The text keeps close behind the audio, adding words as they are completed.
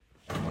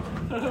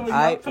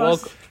Alright,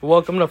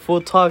 welcome to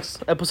Full Talks,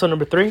 episode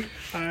number 3.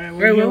 Alright,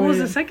 wait, what was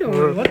the second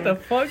one? What the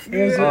fuck?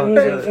 It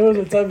was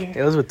with Tubby.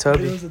 It was with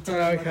Tubby.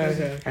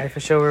 Okay. Alright, for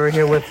sure, we're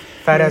here with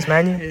Fat Ass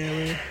Manu.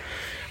 Yeah,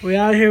 we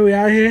out here.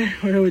 We're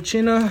here with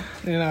Chino.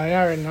 You know, y'all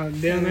already know the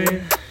damn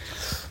name.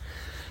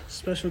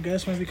 Special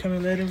guest might be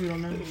coming later. We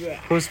don't know.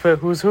 Who's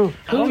who?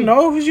 I don't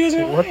know who's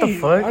using. What the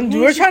fuck?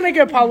 We're trying to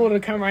get Pablo to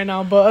come right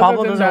now, but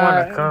Pablo doesn't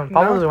want to come.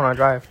 Pablo doesn't want to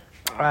drive.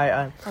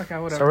 Alright, okay,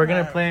 whatever. so we're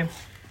gonna be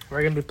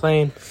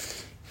playing.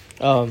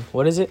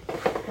 What is it?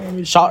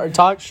 Shot or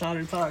talk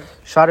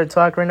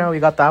right now. We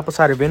got the apple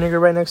cider vinegar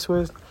right next to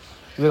us.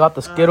 We got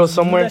the Skittles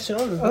somewhere.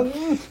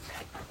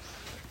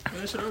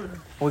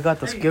 We got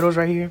the Skittles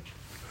right here.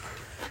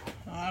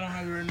 I don't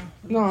have it right now.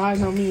 No, I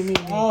know me.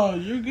 Oh,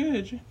 you're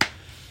good.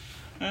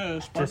 Yeah,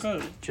 spark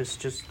up.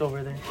 Just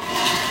over there.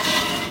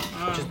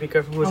 Just be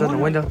careful who's on the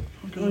window.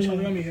 Okay, so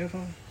let me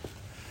headphones.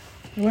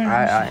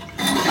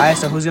 Alright,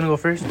 so who's gonna go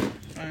first?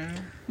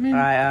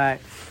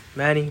 Alright.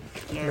 Manny.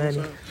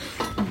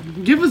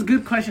 Give us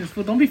good questions,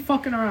 fool. Don't be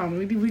fucking around.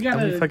 We gotta.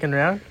 Don't be fucking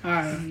around?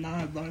 Alright.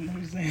 Nah, but I know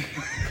what you're saying.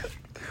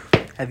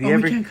 Have you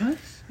ever? We can't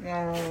cuss? No,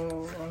 I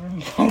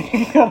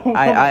don't know.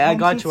 I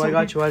got you.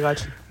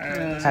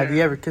 Have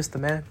you ever kissed a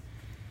man?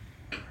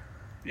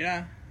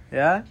 Yeah.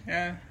 Yeah?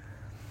 Yeah.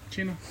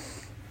 Chino.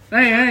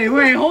 Hey,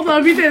 wait, hold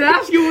on. We didn't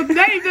ask you what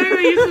name, dude.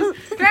 You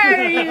just,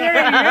 hey,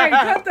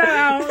 cut that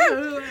out.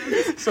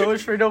 So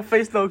much for no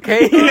face, no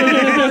cake. You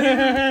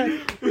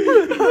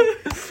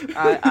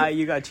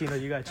got Chino.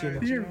 You're a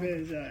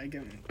bitch. I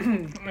get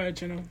it. Alright,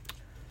 Chino.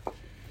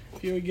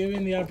 If you were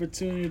given the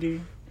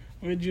opportunity,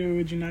 would you or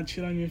would you not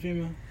cheat on your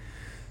female?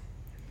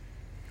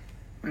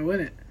 I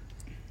wouldn't.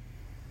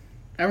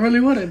 I really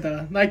wouldn't,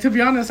 though. Like, to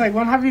be honest, like,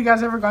 when have you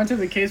guys ever gone to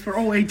the case where,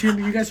 oh, hey,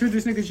 Chino, you guys heard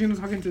this nigga Chino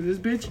talking to this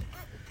bitch?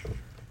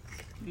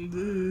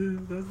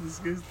 Dude, that's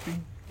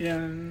disgusting.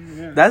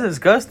 Yeah. That's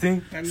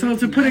disgusting. So,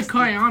 to put it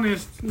quite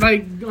honest,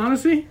 like,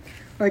 honestly,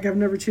 like, I've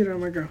never cheated on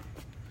my girl.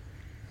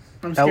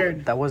 I'm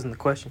scared. That wasn't the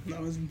question.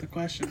 That wasn't the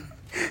question.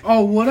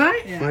 Oh, would I?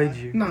 Yeah, would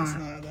you?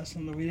 Nah. That's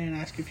not. We didn't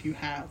ask if you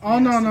have. Oh,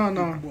 no.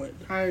 Would.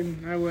 I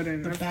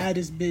wouldn't. The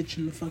baddest bitch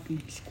in the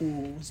fucking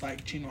school was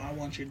like, Chino, I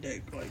want your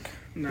dick. Like,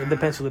 It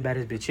depends who the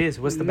baddest bitch is.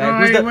 Who's the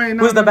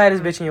Who's the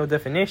baddest bitch in your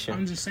definition?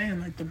 I'm just saying,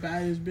 like, the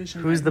baddest bitch.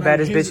 Who's the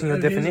baddest bitch in your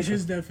definition?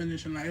 His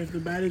definition. Like, if the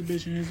baddest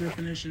bitch in his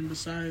definition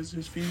besides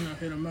his female,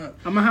 hit him up.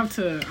 I'm gonna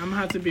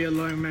have to be a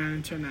loyal man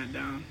and turn that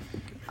down.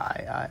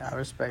 I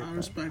respect. I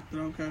respect it.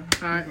 Okay.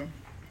 Alright.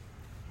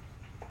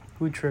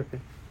 Who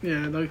tripping?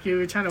 Yeah, look, you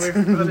were trying to wait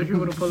for other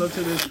people to pull up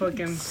to this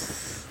fucking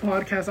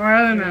podcast.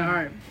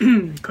 Alright.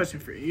 Question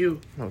for you.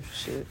 Oh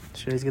shit!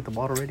 Should I just get the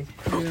bottle ready?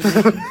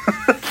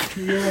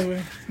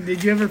 Yeah.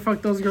 Did you ever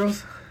fuck those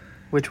girls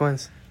Which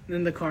ones?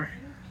 in the car?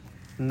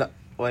 No,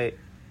 wait.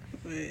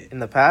 In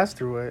the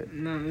past or what?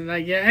 No,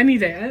 like, yeah, any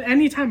day,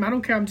 any time. I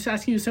don't care. I'm just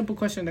asking you a simple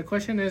question. The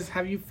question is,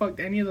 have you fucked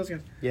any of those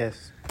guys?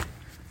 Yes.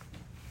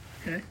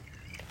 Okay.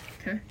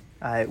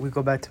 Alright, we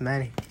go back to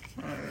Manny.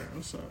 Alright,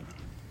 what's up?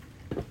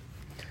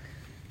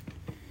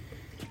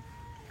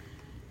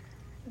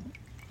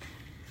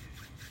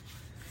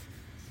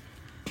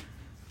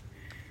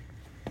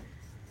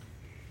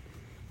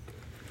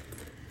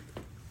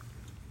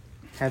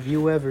 Have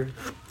you ever?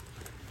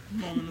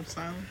 Moment of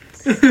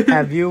silence.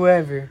 Have you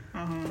ever?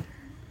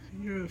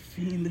 You're a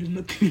fiend. There's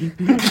nothing.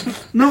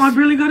 No, I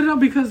barely got it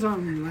out because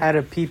Had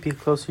a pee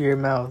close to your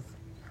mouth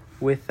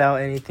without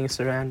anything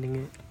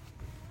surrounding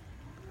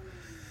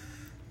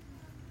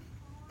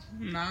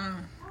it?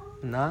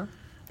 Nah?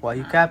 Why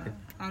you capping?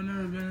 I've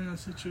never been in that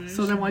situation.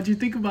 So then why'd you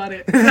think about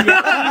it?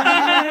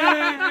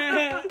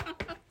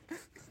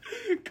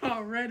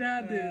 Caught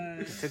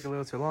red-handed. Took a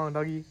little too long,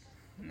 doggy.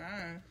 Nah.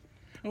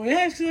 Well, yeah,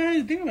 actually, I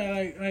had to think about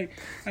it. Like,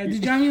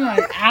 did you mean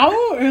like out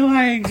or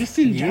like just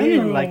in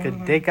general? Yeah, like a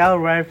dick out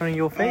right in front of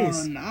your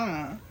face.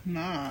 Nah.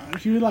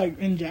 If you were like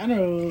in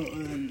general,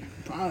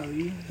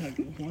 probably like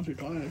once or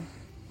twice.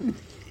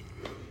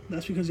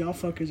 That's because y'all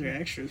fuckers are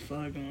extra as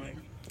fuck. And like,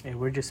 hey,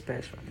 we're just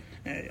special.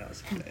 hey, y'all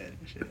some bad and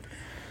shit.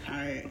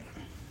 Alright.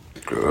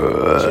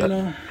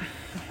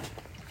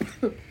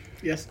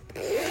 Yes.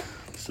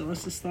 So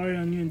what's the story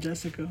on you and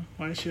Jessica?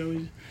 Why is she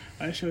always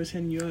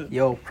hitting you up?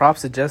 Yo,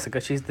 props to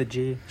Jessica. She's the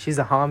G. She's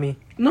a homie.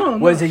 No.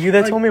 Was it you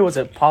that told me? Or was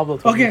it Pablo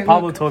told me?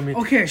 Pablo told me.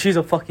 Okay. She's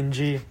a fucking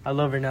G. I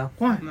love her now.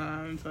 Why?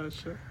 Nah, I didn't tell you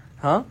shit.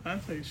 Huh? I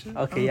didn't tell you shit.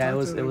 Okay, yeah, it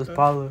was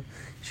Pablo.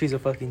 She's a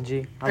fucking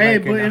G. Hey,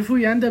 but if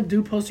we end up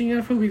posting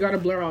it, we gotta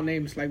blur out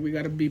names. Like, we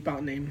gotta beep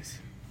out names.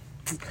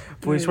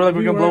 We swear like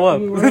we're gonna blow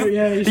up. You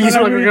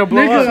swear like we're gonna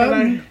blow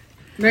up.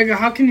 Nigga,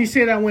 how can you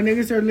say that when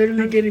niggas are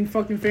literally getting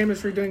fucking famous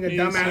for doing a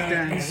dumbass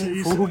dance?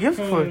 Who gives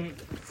a fuck?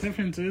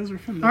 Differences. We're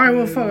from Alright,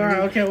 well, fuck. Alright,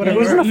 okay, whatever.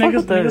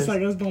 Niggas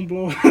like us don't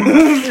blow. Like,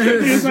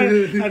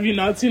 have you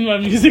not seen my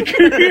music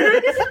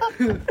career?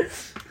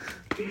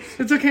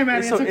 It's okay,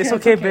 man. It's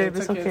okay, babe.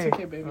 It's okay,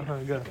 baby.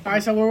 Go.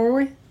 Alright, so where were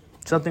we?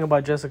 Something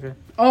about Jessica.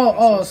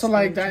 So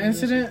like that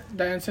incident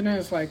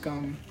is like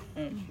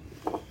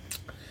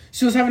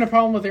she was having a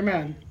problem with her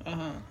man.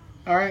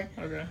 All right.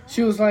 Okay.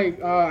 She was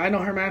like, I know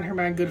her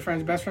man, good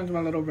friends, best friends with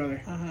my little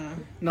brother.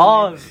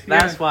 No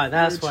that's why.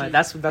 That's why.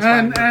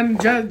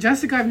 And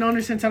Jessica, I've known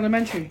her since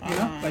elementary. You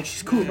know, like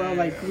she's cool, bro.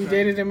 Like we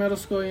dated in middle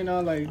school. You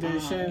know, like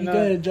did shit. You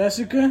dated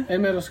Jessica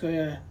in middle school,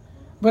 yeah.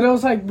 But it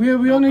was like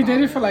we only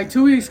dated for like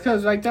 2 weeks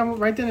because like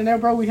right then and there,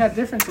 bro, we had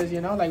differences.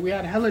 You know, like we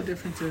had hella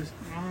differences.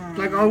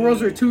 Like our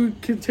worlds were two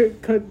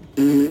different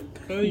completely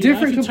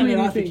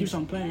things. Keep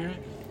on playing, right?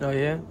 Oh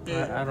yeah?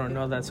 I don't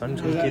know that, so I'm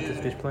just gonna keep this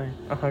bitch playing.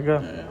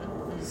 Go.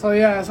 So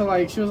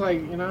like she was like,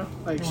 you know,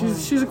 like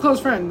she's a close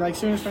friend, like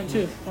serious friend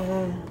too.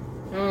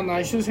 And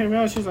like she was hearing me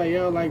out, she was like,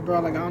 yo, like bro,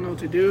 like I don't know what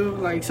to do.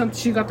 Like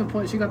she got the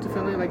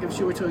feeling like if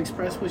she were to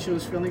express what she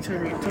was feeling to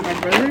my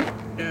brother,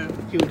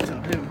 he would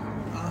tell him.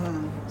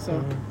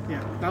 So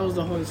yeah, that was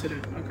the whole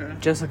incident. Okay.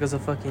 Jessica's a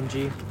fucking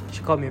G.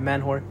 She called me a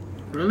man whore.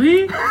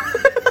 Really?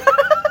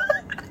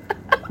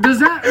 Does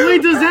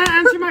that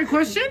answer my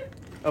question?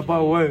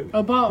 About what?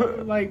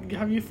 About like,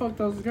 have you fucked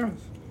those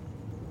girls?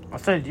 I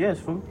said yes,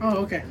 fool. Oh,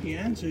 okay. He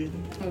answered.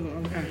 Oh,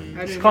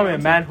 okay. She called me a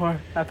man whore.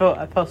 I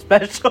felt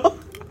special.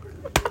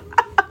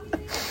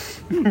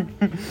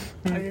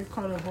 I get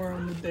called a whore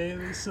on the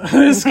daily, so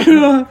it's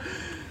cool.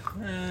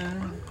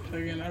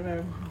 Again,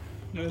 okay.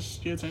 That's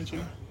your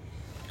attention.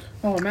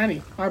 Oh,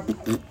 Manny.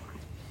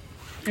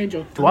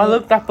 Angel. Do I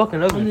look that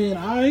fucking ugly?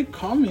 I mean,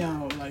 call me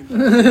out like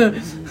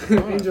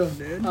Angel.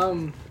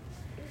 Dude.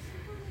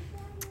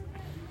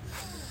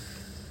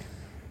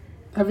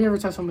 Have you ever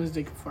touched someone's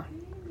dick before?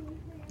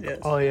 Yes.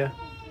 Oh yeah.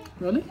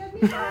 Really?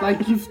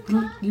 Like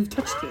you've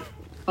touched it?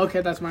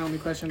 Okay, that's my only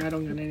question. I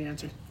don't get any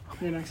answers.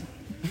 You're next.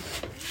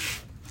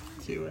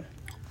 See you.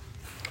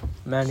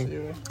 Manny.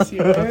 See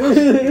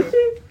you.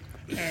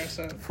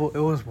 Fool, it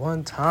was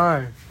one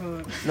time.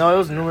 No, it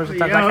was numerous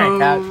times. I can't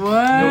catch.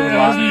 What? It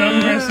was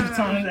numerous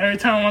times. Every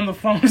time I'm on the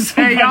phone with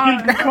somebody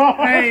in the car.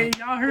 Hey,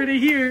 y'all heard it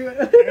here.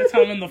 Every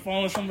time I'm on the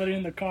phone with somebody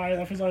in the car,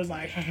 that was always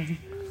like,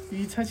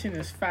 you touching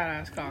this fat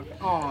ass cock.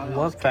 Oh,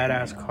 What fat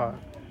ass cock?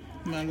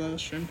 man, that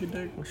was shrimpy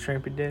dick.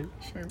 Shrimpy dick.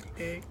 shrimp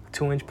egg.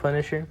 2-inch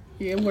Punisher.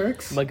 Yeah, it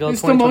works. Miguel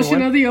It's the motion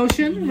 2021. of the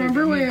ocean.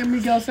 Remember what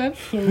Miguel said?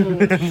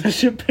 That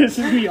shit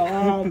pisses me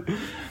off.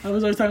 I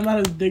was always talking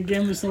about his dick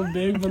game is so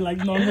big, but like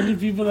normally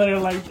people that are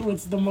like,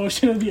 what's the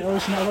motion of the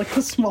ocean are like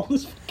the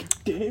smallest fucking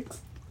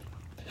dicks.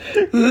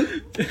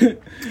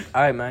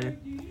 Alright, man.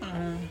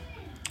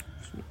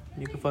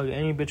 You can fuck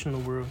any bitch in the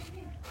world.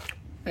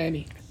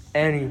 Any.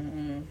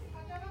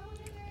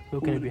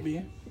 Who can it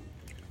be?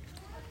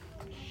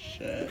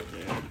 Shit,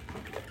 dude.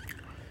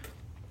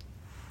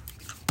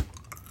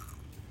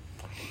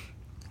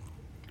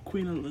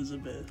 Queen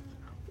Elizabeth.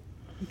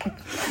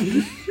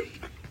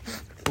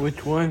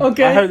 Which one?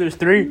 Okay. I heard there's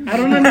 3. I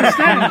don't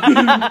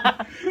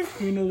understand.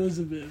 Queen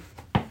Elizabeth.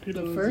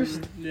 The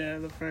first? Yeah,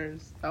 the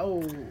first.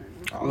 Oh.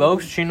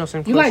 Los Chinos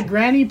and You like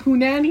Granny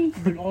Poonanny?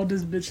 The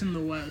oldest bitch in the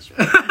West.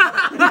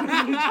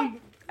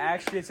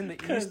 Actually, it's in the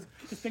east.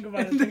 Just think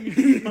about it.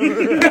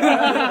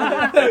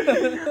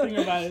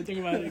 Think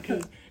about it.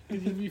 Because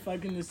you'd be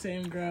fucking the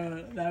same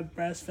girl that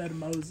breastfed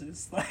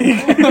Moses. Like.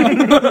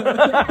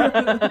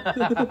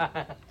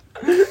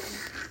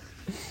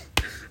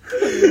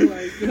 Oh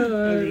my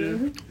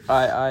god.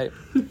 Alright.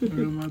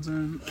 My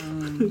turn.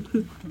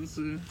 Let's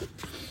see.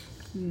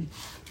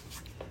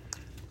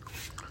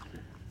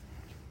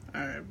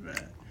 Alright,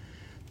 bet.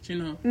 But you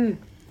know,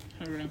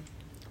 alright.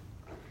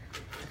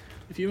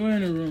 If you were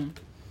in a room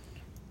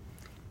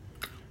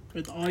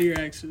with all your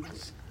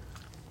exes,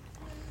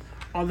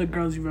 all the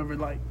girls you've ever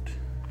liked,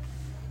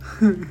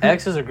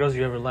 Exes or girls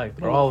you ever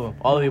liked? Or all of them?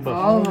 All of the above.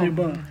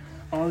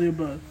 all the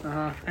above,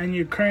 and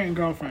your current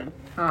girlfriend,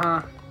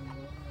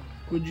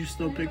 would you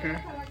still pick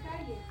her?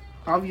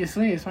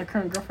 Obviously, it's my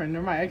current girlfriend.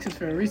 They're my exes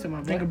for a reason, my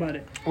boy. Think about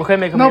it. Okay,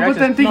 make them No, your but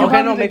exes. then think Okay,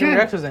 about no, it make them your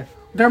again. exes then.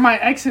 They're my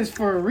exes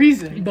for a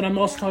reason. But I'm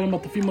also talking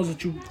about the females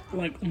that you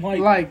like.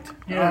 Liked.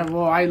 Yeah.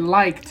 Well, I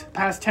liked.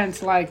 Past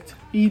tense liked.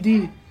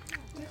 ED.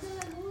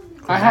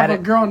 I have a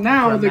girl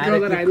now, the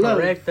girl that I love.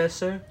 Correct, that's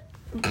sir.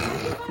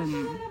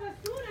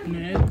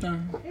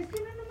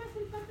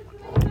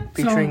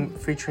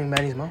 Featuring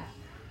Manny's mom.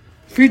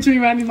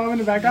 Featuring Randy's mom in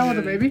the background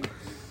with the baby.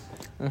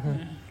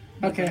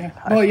 Okay.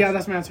 Well, yeah,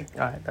 that's my answer.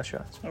 Alright, that's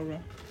your answer.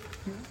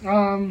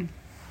 Okay.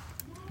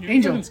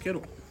 Angel.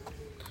 Skittle.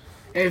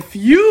 If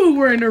you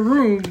were in a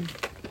room,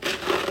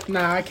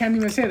 nah, I can't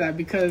even say that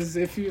because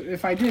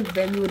if I did,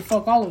 then you would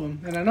fuck all of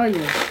them, and I know you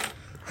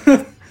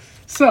would.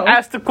 So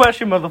ask the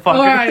question, motherfucker.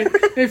 all right,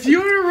 if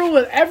you were in a room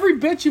with every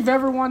bitch you've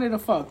ever wanted to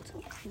fuck,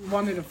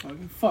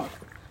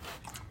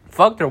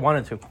 Fucked or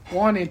wanted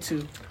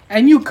to?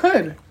 and you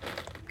could.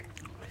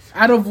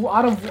 Out of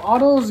all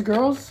those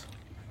girls,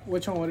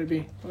 which one would it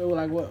be?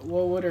 Like what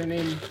would her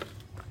name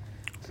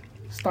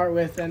start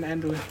with and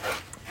end with?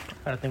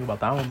 Gotta think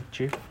about that one,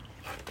 chief.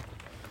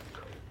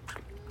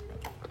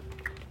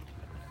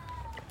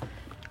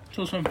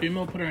 So some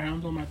female put her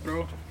hands on my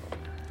throat.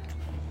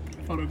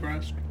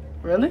 Photographs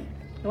Really?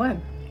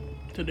 When?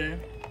 today.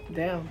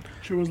 Damn.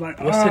 She was like,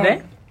 What's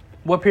today?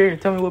 What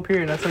period? Tell me what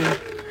period.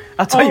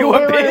 I'll tell you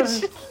what wait,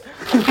 bitch.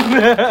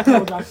 That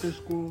was after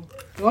school.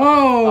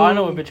 Oh, I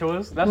know what bitch it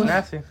was. That's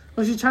nasty.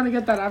 Was she trying to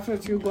get that after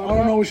you go? I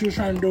don't know what she was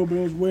trying to do, but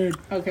it was weird.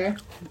 Okay.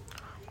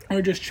 We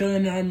were just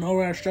chilling and I know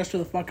where I stressed her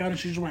the fuck out and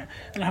she just went.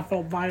 And I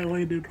felt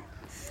violated.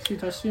 She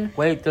touched you?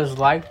 Wait, does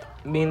liked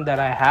mean that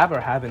I have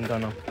or haven't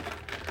done them?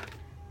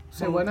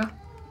 Say what now?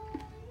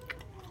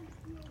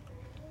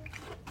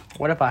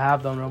 What if I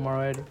have done them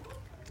already?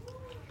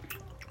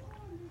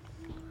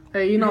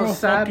 Hey, you know, You're a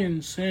sad.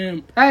 fucking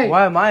simp. Hey,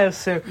 Why am I a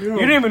simp? You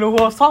didn't even know who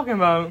I was talking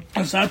about.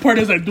 The sad part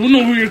is I do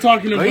know who you're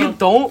talking No, about. you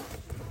don't.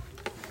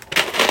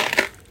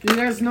 you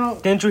guys know.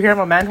 Didn't you hear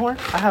my man whore?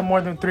 I have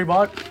more than 3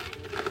 bodies.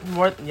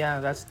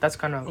 Yeah, that's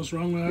kind of. What's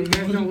wrong with You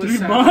guys know having what's 3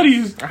 sad?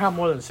 bodies? I have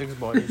more than 6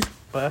 bodies,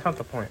 but that's not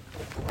the point.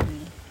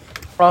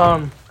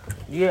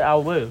 Yeah, I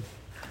would.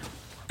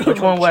 Which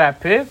one would I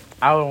pick?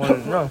 I would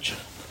want to know.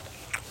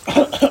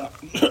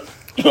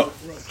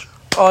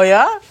 Oh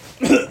yeah.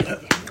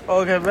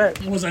 Okay,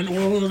 bet. Was that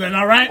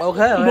not right?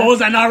 Okay. What was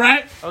that not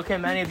right? Okay,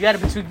 man. If you had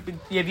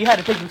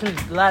to pick between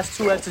the last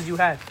 2 exes you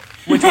had,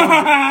 which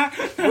one?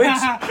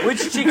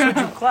 Which cheeks would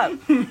you clap?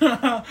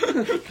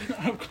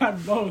 I've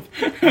clapped both.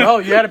 No,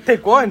 you had to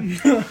pick one.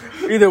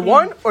 Either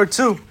 1 or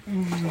 2.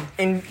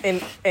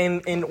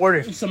 In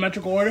order.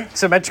 Symmetrical order?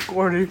 Symmetrical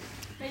order.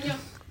 Hey, yo,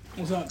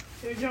 What's up?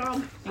 your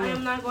job. I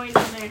am not going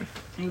down there.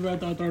 Let me write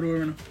that third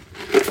order now.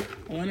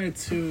 1 or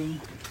 2.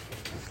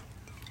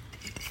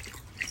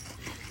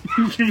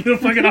 Give me the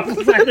fucking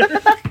apple cider.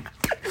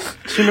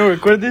 Should I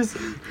record this?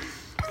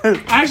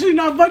 Actually,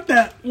 not fuck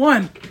that.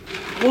 1.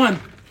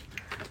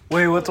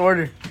 Wait, what's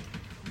order?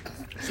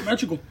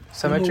 Symmetrical.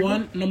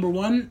 Symmetrical? Number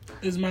one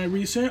is my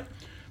recent.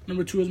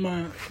 Number 2 is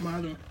my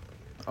other one.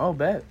 Oh,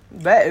 bet.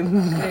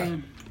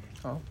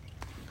 Oh.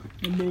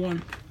 Number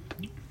one.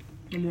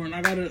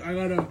 I gotta.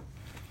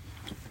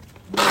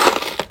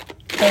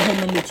 I had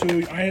number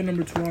 2. I had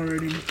number 2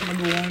 already.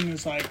 Number 1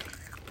 is like.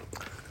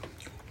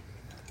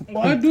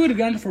 Well, I'd do it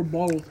again for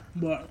both,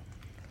 but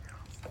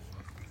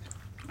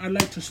I'd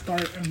like to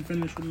start and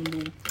finish with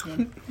number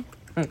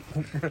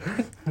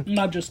 1.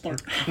 Not just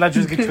start. Not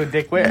just get you a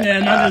dick wet. Yeah,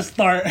 not just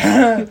start.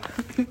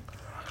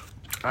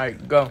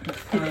 Alright, go.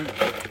 Alright.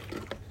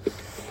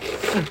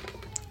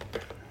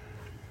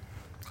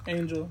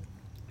 Angel.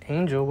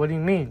 Angel, what do you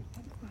mean?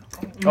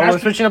 Oh, we're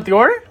switching up the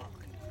order?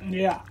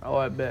 Yeah. Oh,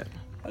 I bet.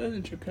 Why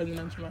didn't your cousin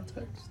answer my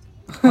text?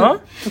 Huh?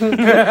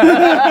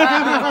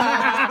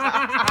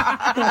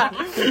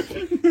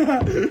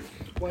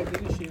 Why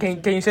didn't she?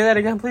 Can you say that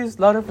again, please?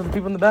 Louder for the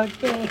people in the back.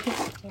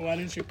 Why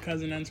didn't your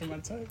cousin answer my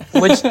text?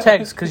 Which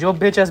text? Because your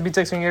bitch has to be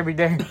texting you every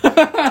day.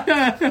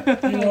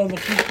 You know, the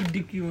freaky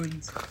dicky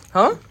ones.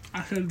 Huh?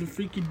 I said the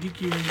freaky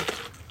dicky ones.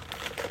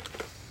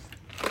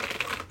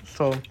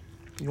 So,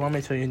 you want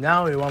me to tell you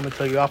now or you want me to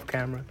tell you off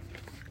camera?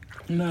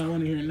 No, I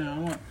want to hear it now. I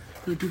want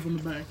the people in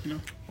the back,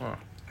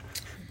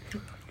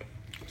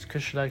 It's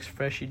because she likes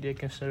freshy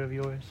dick instead of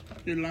yours.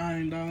 You're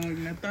lying, dog.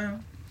 Neta.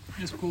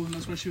 It's cool.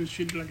 That's why she was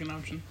treated like an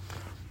option.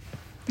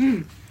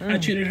 I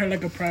treated her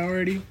like a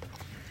priority.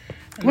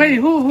 Wait,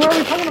 who are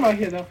we talking about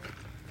here though?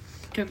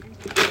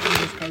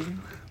 His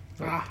cousin.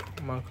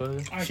 My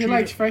cousin. She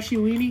likes freshy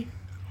weenie.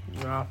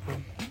 Nah,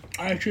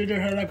 I treated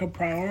her like a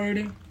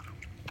priority.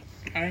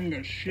 I ain't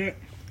got shit.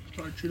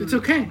 So I treated It's her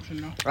okay. like an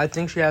option now. I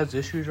think she has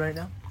issues right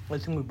now. I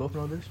think we both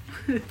know this.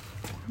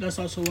 That's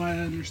also why I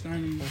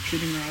understand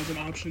treating her as an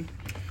option.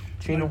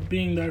 Chino. Like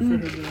being there for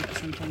her but at the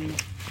same time.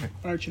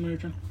 Alright, Chino, your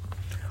turn.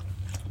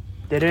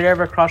 Did it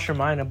ever cross your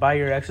mind to buy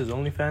your ex's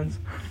OnlyFans?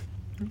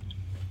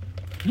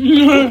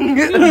 No.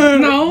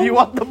 Do you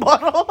want the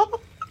bottle?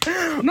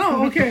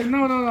 No, okay,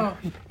 no.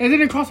 It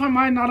didn't cross my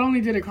mind. Not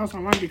only did it cross my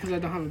mind because I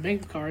don't have a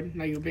bank card,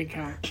 like a bank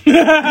account.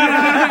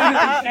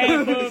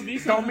 Hey, fool,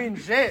 Visa. Don't mean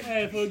shit.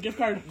 Hey, fool, gift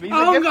card. Visa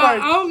I gift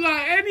card. don't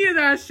got any of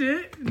that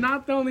shit.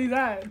 Not only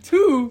that.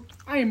 2,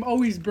 I am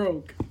always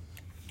broke.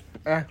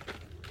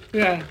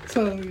 Yeah,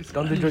 so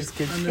Don't do drugs,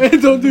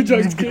 kids. don't do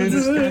drugs, kids.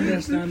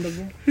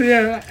 Understandable.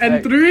 Yeah, and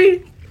Right.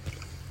 3,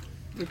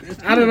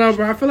 I don't know,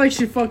 bro. I feel like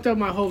she fucked up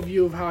my whole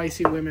view of how I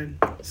see women.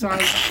 So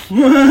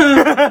We all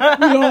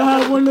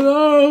have one of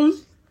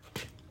those.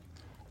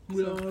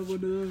 We all have one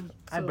of those.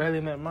 I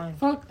barely met mine.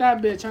 fuck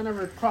that bitch. I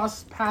never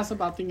crossed paths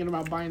about thinking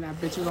about buying that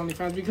bitch's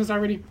OnlyFans because I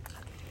already.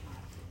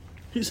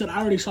 He said,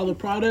 I already saw the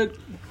product.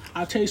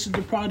 I tasted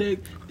the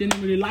product. Didn't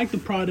really like the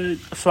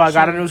product. So I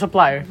got a new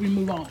supplier. We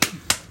move on.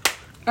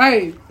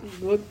 Hey,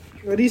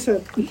 what he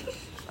said?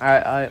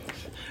 Alright.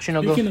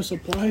 Chino, go. Speaking of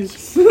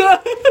supplies.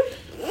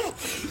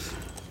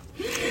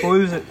 Who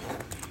is it?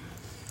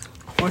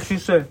 What she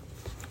said?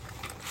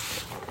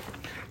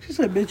 She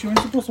said, bitch, you ain't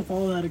supposed to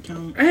follow that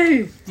account.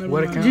 Hey, Never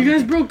What mind. account? you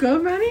guys broke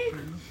up, Manny?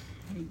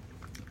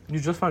 You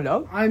just found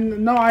out? I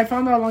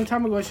found out a long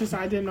time ago. It's just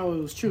I didn't know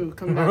it was true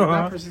coming out of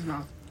that person's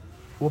mouth.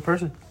 What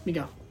person?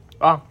 Miguel.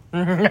 Oh.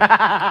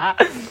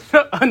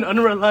 An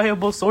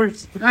unreliable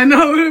source. I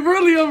know, a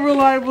really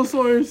unreliable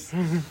source.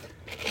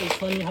 It's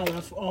funny how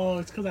that... Oh,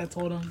 it's because I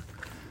told him.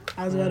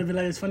 I was about to be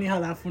like, it's funny how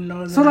that fool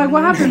knows. So, that I like,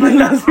 what know. happened?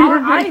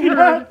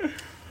 Like,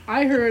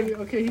 I heard,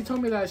 okay, he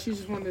told me that she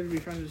just wanted to be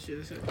friends with you.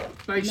 That's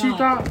it. Like, she Nah,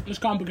 thought, it's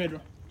complicated.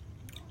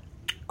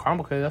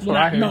 Complicated. That's what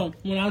I hear. No,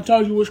 when I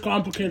tell you it's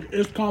complicated,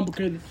 it's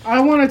complicated. I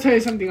want to tell you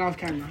something off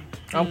camera.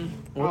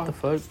 What the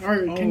fuck?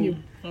 Or can you?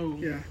 Oh,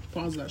 Yeah.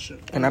 Pause that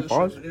shit. Can I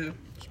pause? Shit. Yeah,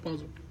 just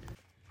pause it.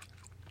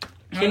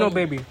 Chino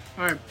baby.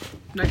 All right.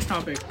 Next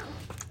topic.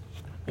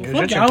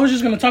 Fuck it, I was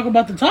just gonna talk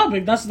about the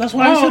topic. That's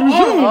why I said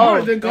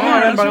resume. Then go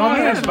Yeah, on. by all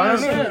That's means, why I by all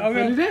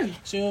said, means. okay.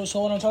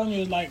 So what I'm telling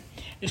you is like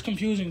it's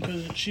confusing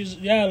because she's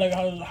like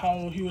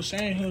how he was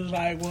saying, he was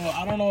like, well,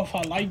 I don't know if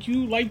I like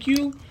you,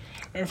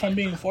 or if I'm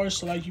being forced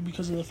to like you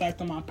because of the fact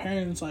that my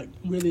parents like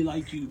really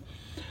like you.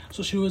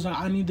 So she was like,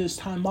 I need this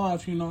time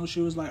off, you know. She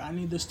was like, I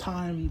need this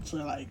time to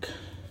like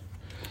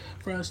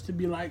for us to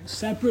be like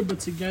separate but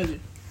together.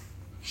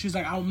 She's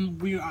like, I'm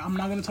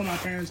not gonna tell my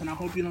parents, and I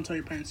hope you don't tell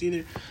your parents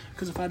either,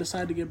 because if I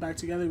decide to get back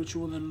together with you,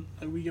 well, then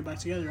like, we get back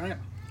together, right?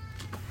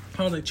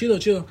 I was like, chill.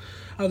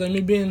 I was like, me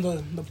being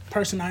the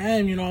person I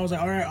am, you know, I was like,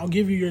 all right, I'll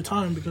give you your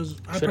time because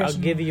I'll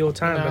give you your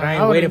time, but I I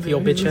ain't waiting wouldn't for your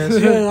do bitch it. ass.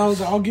 yeah, I was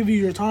like, I'll give you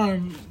your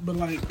time, but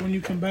like when you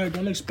come back,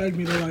 don't expect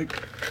me to like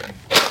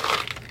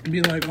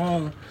be like,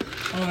 oh,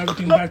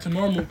 everything's back to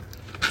normal.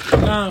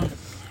 Nah,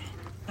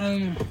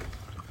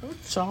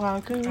 So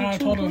I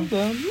told him.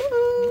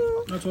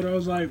 That's what I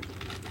was like.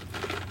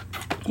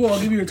 Cool,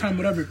 I'll give you your time,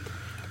 whatever.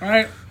 All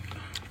right.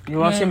 You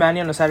want to see Manny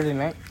on a Saturday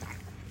night?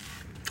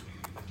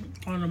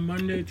 On a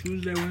Monday,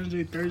 Tuesday,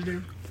 Wednesday, Thursday.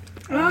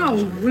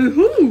 Oh, with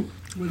who?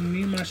 With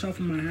me, myself,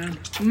 and my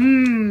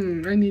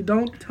hand. And you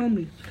don't tell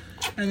me.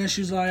 And then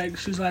she's like,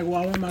 well,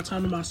 I want my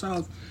time to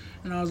myself.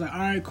 And I was like, all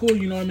right, cool.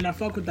 You know what I mean? I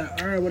fuck with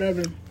that. All right,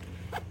 whatever.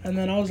 And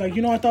then I was like,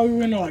 you know, I thought we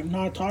were gonna like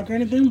not talk or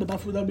anything, but that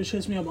bitch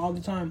hits me up all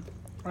the time,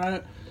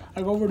 right?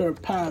 I go over to her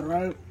pad,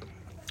 right?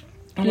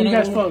 And you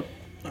guys fuck.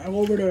 I go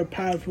over to her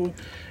pad, fool,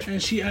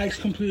 and she acts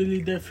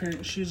completely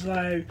different. She's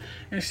like,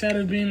 instead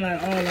of being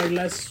like, oh, like,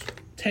 let's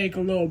take a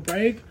little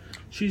break,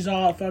 she's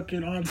all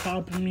fucking on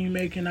top of me,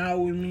 making out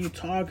with me,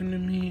 talking to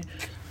me,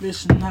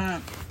 this and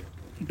that,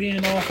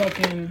 being all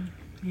fucking,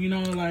 you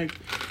know, like,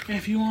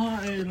 if you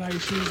want, and like,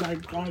 she's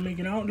like, all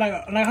making out, like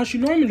how she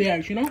normally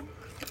acts, you know?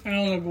 And I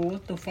was like, well,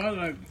 what the fuck,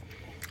 like,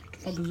 what the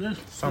fuck is this?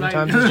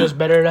 Sometimes it's just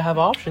better to have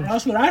options.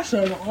 That's what I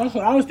said. That's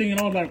what I was thinking.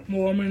 I was like,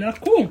 well, I mean, that's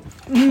cool.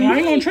 I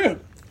ain't gonna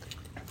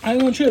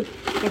trip.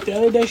 But the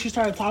other day, she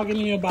started talking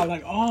to me about,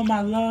 like, oh,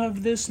 my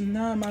love, this and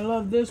that, my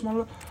love, this, my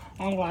love.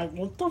 I'm like,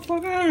 what the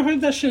fuck? I ain't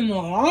heard that shit in a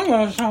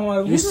long time.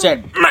 Like, You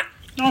said, I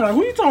was like,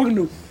 who you talking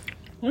to?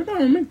 What you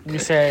talking to me? you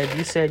said,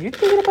 you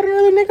thinking about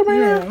another nigga right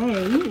Yeah, now?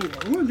 you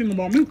wasn't thinking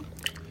about me.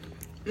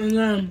 And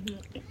then,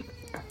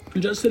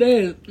 just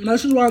today,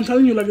 that's just why I'm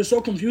telling you, like, it's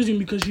so confusing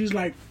because she's,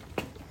 like,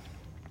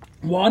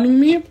 wanting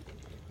me,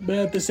 but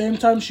at the same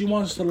time, she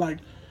wants to, like,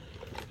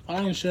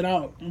 find shit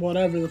out,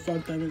 whatever the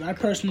fuck that is. I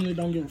personally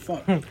don't give a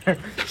fuck.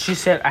 She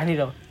said, I need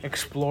to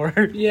explore.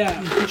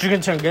 Yeah. She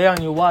can turn gay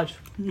on you, watch.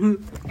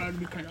 I'd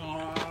be kind of,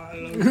 I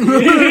love you.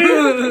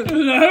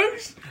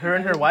 Her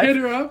and her wife? Hit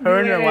her up. Her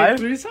and her wife?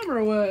 Threesome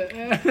or what? She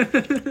was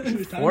telling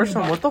me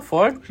Foursome, about what the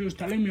fuck? She was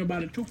telling me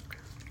about it too.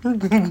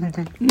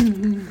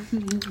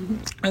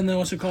 And then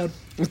what's it called?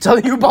 I'm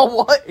telling you about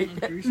what? She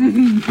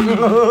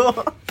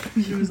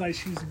was like,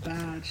 she's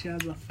bad. She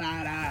has a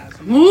fat ass.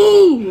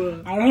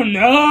 Ooh. I don't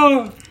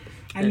know.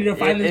 I need to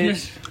find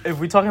this bitch. If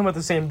we talking about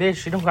the same bitch,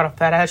 she don't got a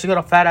fat ass. She got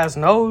a fat ass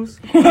nose.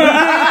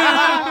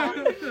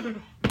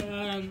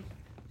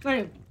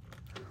 Hey,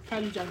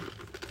 Kylie Jenner.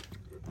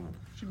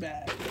 She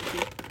bad.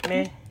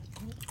 Meh.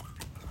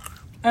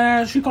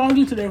 And she called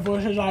me today for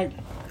it. She's like,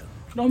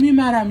 don't be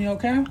mad at me,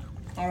 okay?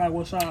 All right,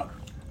 what's up?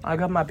 I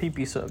got my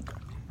pee-pee sucked.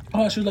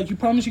 Oh, she was like, you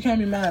promise you can't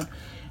be mad?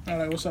 All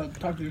right, what's up?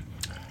 Talk to you.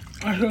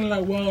 I was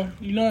like, well,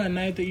 you know that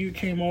night that you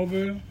came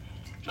over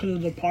because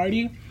of the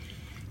party?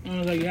 I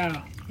was like,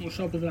 yeah. What's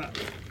up with that?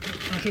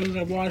 And she was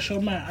like, well, I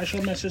showed my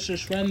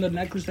sister's friend the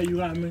necklace that you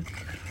got me.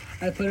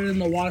 I put it in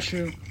the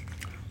washer,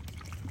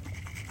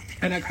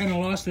 and I kind of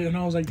lost it. And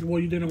I was like, well,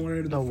 you didn't wear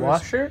it in The first.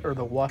 washer or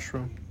the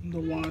washroom? The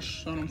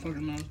wash. I don't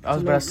fucking know. I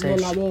was about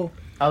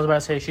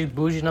to say, she's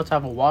bougie enough to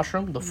have a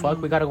washroom. The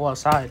fuck? We gotta go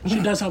outside.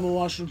 She does have a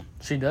washroom.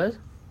 She does? She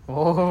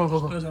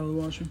Oh, does have a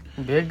washroom.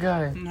 big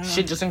guy. Nah.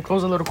 Shit, just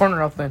enclose a little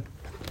corner off then.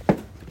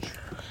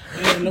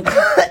 Yeah, look.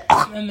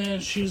 And then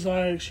she's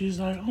like,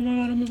 oh my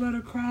god, I'm about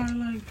to cry.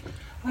 Like,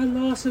 I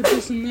lost it,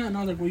 this and that. And I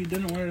was like, well, you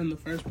didn't wear it in the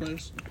first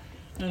place.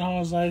 And I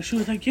was like, she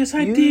was like, yes,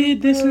 I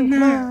did, this and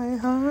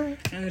that.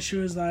 And she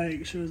was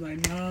like,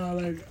 nah,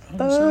 like, I'm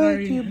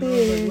sorry. you, And I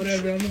was like, bitch.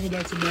 whatever, I'm gonna go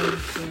back to bed.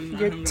 And I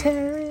You're hung up.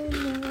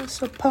 tearing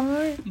us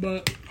apart.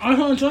 But I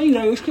can't tell you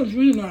that it's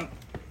confusing. Like,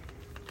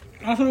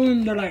 I thought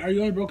when they're like, are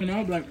you guys broken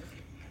up? Like,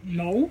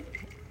 no,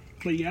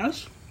 but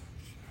yes.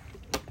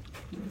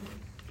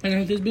 And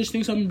if this bitch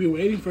thinks I'm gonna be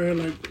waiting for her,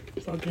 like,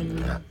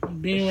 fucking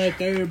being right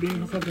there, being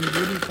her fucking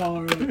booty call,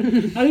 or like,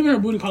 not even her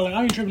booty call, like,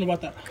 I ain't tripping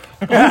about that.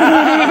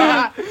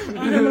 I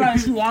mean, like,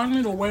 she wants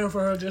me to wait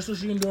for her just so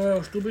she can do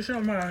her stupid shit.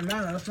 I'm like,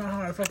 nah, that's not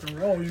how I fucking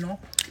roll, you know?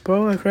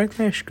 Bro, I cracked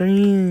that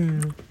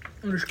screen.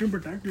 And the screen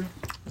protector.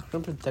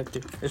 Screen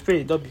protector. It's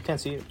pretty dope. You can't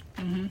see it.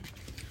 Kind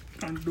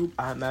of dope.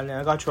 Alright, man.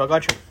 I got you. I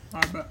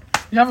bet.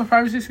 You have a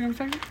privacy screen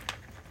protector?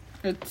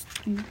 It's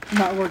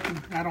not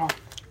working at all.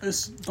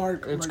 It's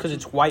dark. It's like because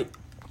it's white.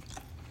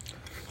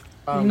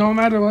 No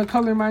matter what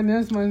color mine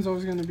is, mine's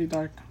always gonna be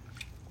dark.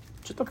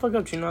 Shut the fuck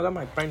up, Chino. I got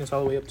my brightness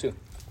all the way up too.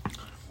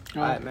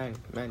 Alright, man.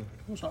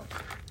 What's up?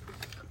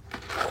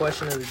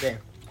 Question of the day.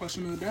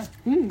 Question of the day.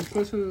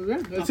 Question of the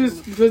day.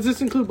 Does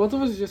this include both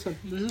of us or just one?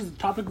 This is the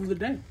topic of the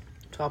day.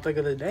 Topic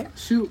of the day?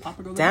 Shoot.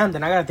 Topic of the Damn,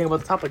 then I gotta think about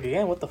the topic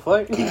again. What the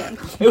fuck?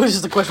 It was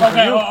just a question for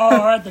Okay, you.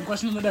 alright then.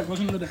 Question of the day.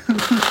 Question of the day.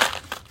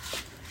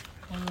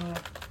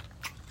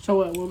 So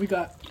what we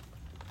got?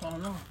 I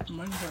don't know.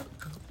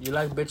 You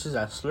like bitches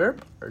that slurp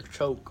or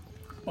choke?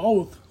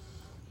 Both.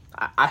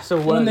 I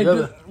said one or the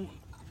other.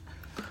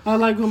 I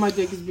like when my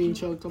dick is being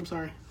choked. I'm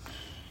sorry.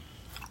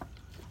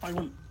 Like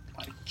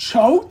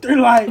choked or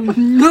like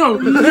No.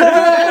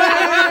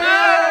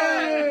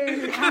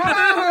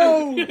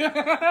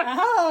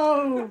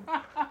 Ow!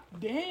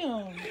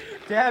 Damn.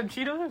 Damn,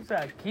 Cheetos,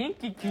 that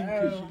kinky.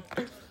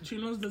 She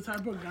knows the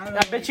type of guy.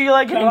 I bet you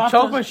like getting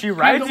choked when she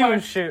rides you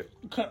and shit.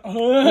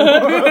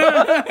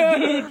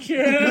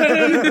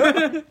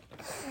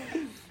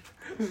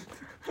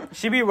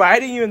 She be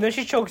riding you and then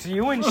she chokes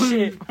you and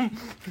shit.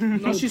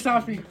 No, she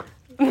stopped me.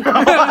 No,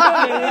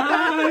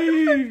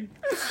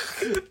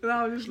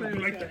 I'm just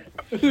like that.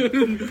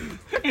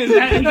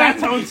 And that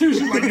tone too.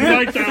 She's like, you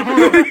like that, huh?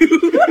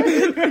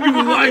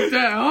 You like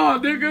that, huh,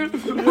 nigga?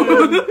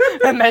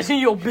 Imagine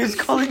your bitch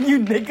calling you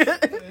nigga.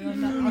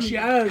 Oh, she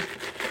has.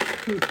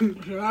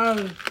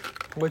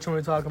 Which one are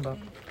we talking about?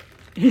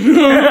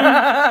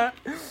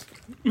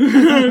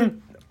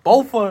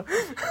 Both of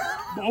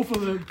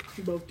them.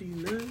 Both these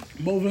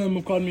niggas. Both of them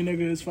have called me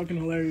nigga. It's fucking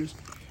hilarious.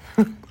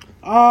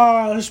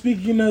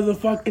 Speaking of the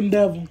fucking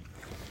devil.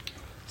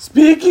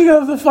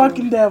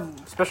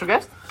 Special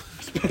guest?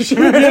 Special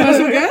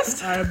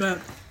guest? Alright, bet.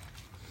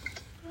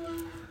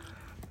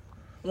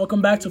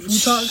 Welcome back to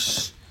Food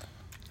Talks.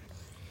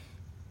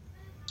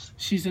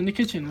 She's in the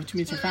kitchen, which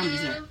means her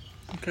family's there.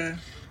 Okay.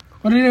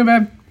 What are you doing,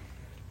 babe?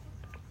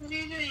 What are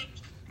you doing?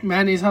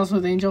 Manny's house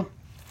with Angel.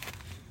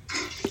 The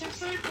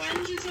fuck? Why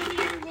didn't you tell me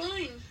you were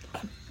going?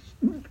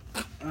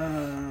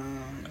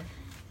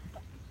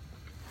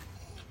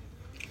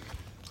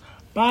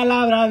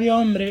 Palabra de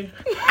hombre.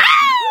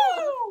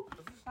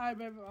 Hi,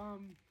 babe.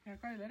 Can I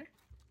call you later?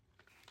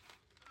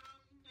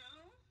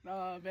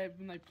 No. Babe,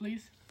 like,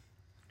 please.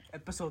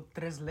 Episode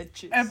 3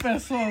 Leches.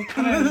 Episode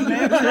 3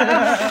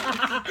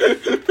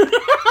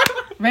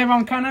 Babe,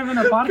 I'm kind of in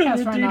a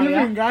podcast right now,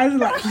 yeah? Guys,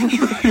 like,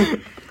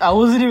 I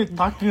wasn't even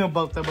talking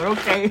about that, but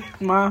okay.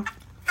 Ma.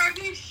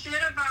 Talking shit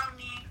about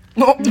me.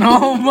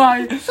 No,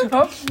 my.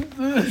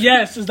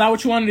 yes, is that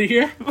what you wanted to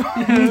hear? Yeah,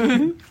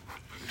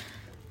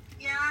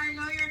 I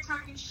know you're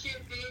talking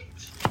shit,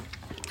 bitch.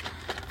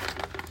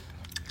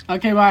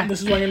 Okay, bye.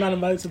 This is why you're not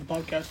invited to the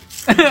podcast.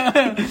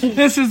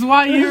 This is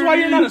why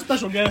you're not a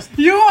special guest.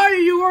 You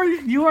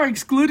are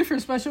excluded for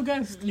special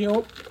guest.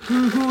 Yup.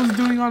 Who was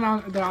doing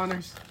the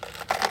honors?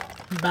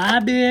 Bye,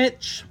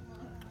 bitch.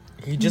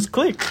 He just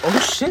clicked. Oh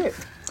shit.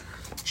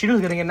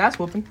 Cheeto's gonna get an ass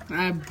whooping.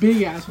 A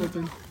big ass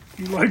whooping.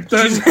 You like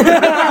that?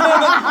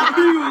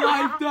 You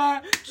like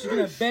that? She's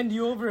gonna bend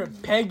you over and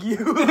peg you.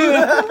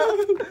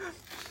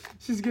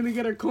 She's gonna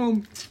get her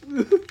comb.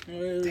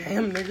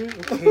 Damn, nigga.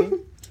 Okay.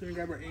 She's gonna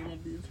grab her anal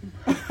beads.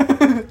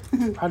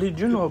 How did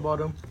you know about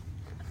him?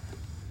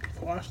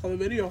 Watch the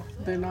video.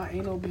 They're not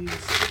anal beads.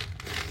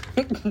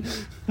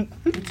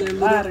 They're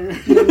Ladder.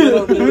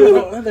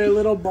 They're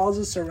little balls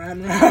of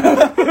saran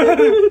wrap.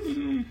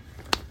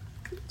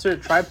 It's a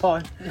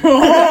tripod.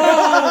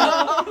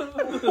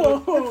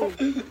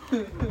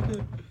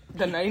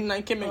 The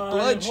 99 can make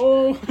clutch.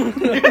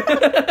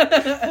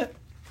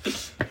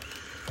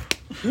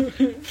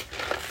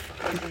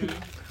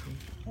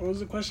 What was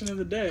the question of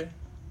the day?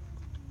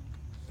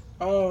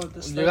 Oh,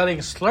 the You got getting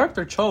slurped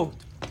or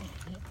choked?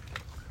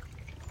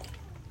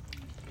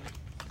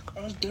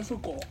 That was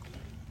difficult.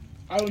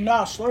 I would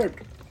not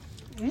slurped.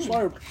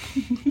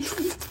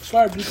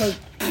 Slurped because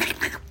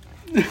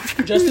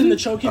just in the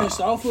choking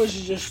itself was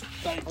just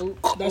like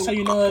that's how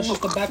you know that's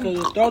just the back of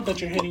the throat that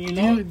you're hitting. You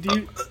know,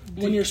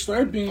 when you're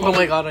slurping. Oh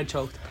my god, I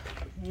choked.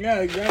 Yeah,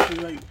 exactly.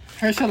 Like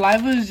Her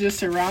saliva is just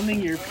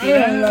surrounding your penis.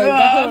 Yeah, like,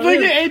 that's Look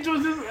what at Angel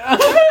just.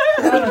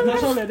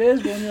 that's all it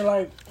is. But when you're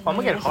like, I'm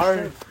gonna get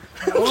hard.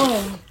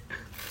 oh.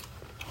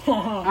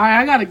 Alright,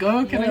 I gotta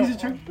go. Can I use a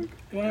truck?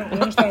 We're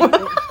gonna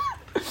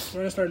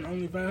start an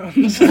OnlyFans.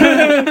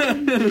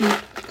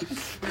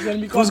 It's gonna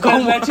be called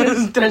Tres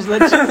Leches. Tres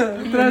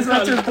Leches. Tres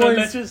leches, boys.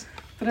 Leches.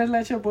 Tres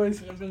leches,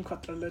 boys. It's gonna be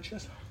called Tres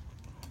Leches.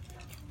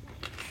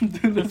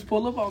 Dude, let's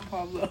pull up on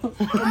Pablo.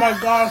 Oh my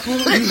god.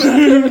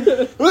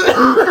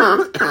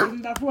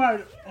 That's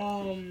what,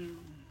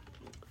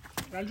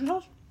 Andrew's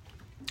house?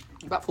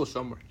 That fool's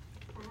somewhere.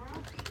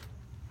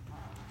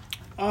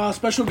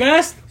 Special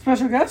guest?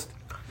 Special guest?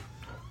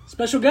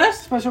 Special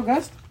guest? Special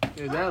guest?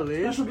 Is that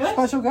Liz? Special guest?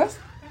 Special guest?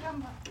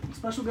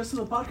 Special guest to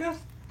the podcast?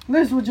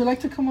 Liz, would you like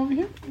to come over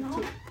here?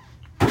 No.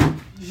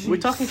 We're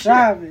talking shit.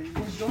 Savage.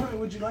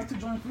 Would you like to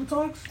join Food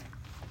Talks?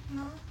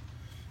 No.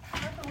 I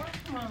have to work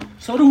tomorrow.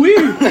 So do we. I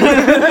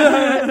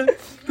usually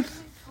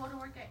go to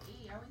work at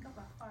 8. I wake up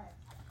at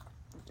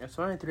 5. It's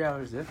only 3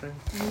 hours different.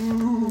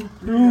 You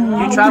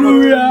You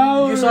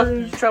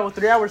travel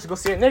 3 hours to go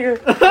see a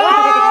nigga.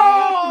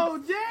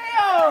 Oh,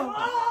 damn!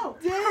 Oh,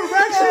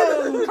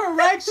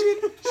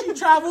 correction. She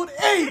traveled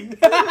 8.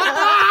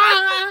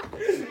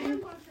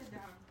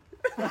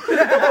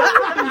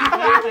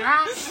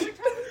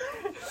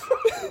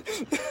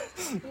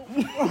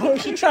 Oh,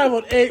 she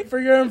traveled 8 for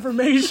your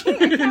information.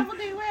 Traveled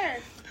they where?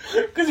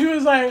 Because he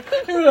was like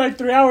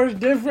 3 hours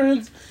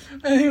difference.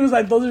 And he was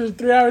like, those are the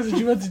 3 hours that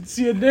you went to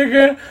see a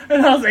nigga.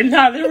 And I was like,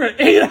 nah, they were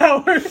 8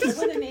 hours. It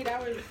wasn't 8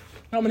 hours.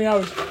 How many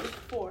hours?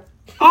 4.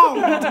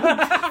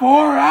 Oh,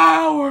 4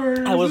 hours.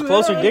 I was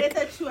closer, dick.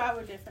 It's a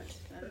 2-hour difference.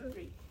 Not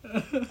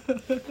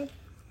 3.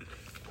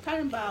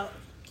 Talking about.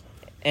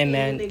 And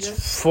man,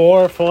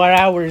 Nigga. 4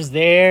 hours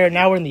there.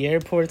 Now we're in the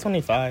airport. It's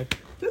only 5.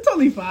 It's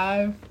only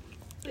 5.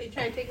 So you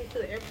trying to take me to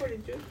the airport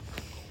in June?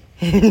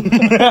 What's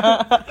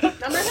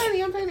I'm not telling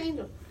you, I'm telling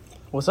Angel.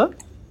 up?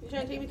 You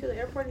trying to take me to the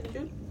airport in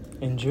June?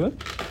 In June?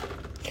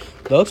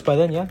 Looks by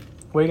then, yeah.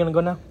 Where are you gonna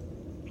go now?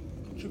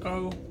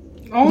 Chicago.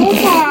 Oh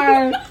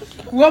my.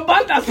 What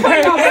about that?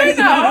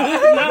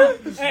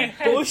 Hey,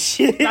 Oh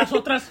shit. las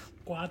otras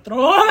 4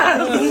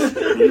 horas.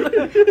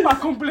 Para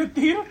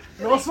completar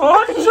los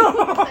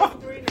 8.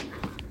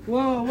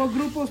 Well, what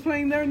grupo's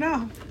playing there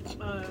now?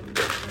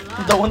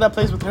 The one that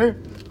plays with her.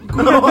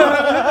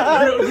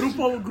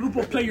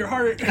 Grupo play your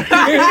heart.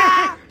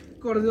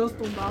 Cordios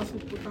tumbados, su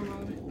puta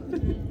madre.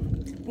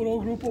 Puro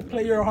grupo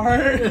play your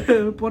heart.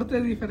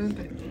 Porte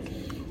diferente.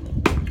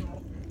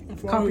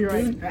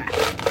 Copyright.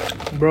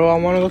 Bro, I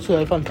wanna go to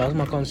El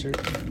Fantasma concert.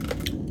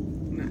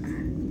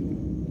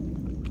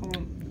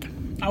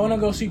 I want to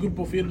go see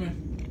Grupo Firme.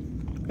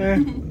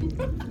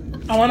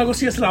 I want to go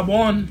see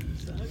Eslabón.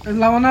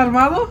 ¿Eslabón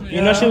armado?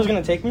 You know she was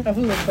gonna take me That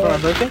was a for my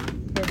birthday?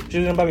 She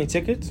was gonna buy me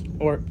tickets,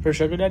 or her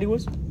sugar daddy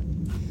was, to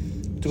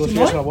go see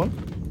Simone?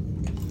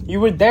 Eslabon. You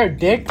were there,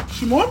 dick.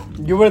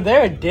 Shimon? You were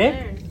there, dick.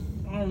 There.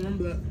 I don't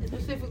remember that. I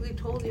specifically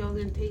told you I was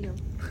going to take him.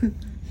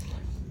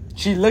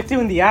 She looked you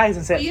in the eyes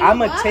and said, But you know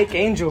I'ma what? take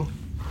Angel.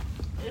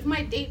 If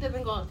my date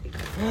doesn't go, I'll take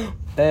him.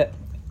 Bet.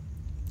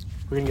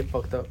 We're gonna get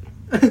fucked up.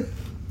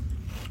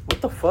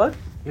 What the fuck?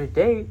 Your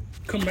date?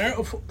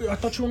 Camaro? I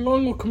thought you were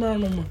going with Camaro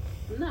no more.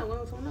 I'm not going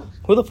with someone else.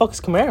 Who the fuck is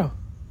Camaro?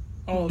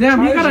 Oh,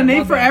 Damn, you got a Charger, name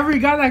my for bad. every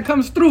guy that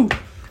comes through.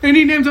 And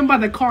he names them by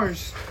the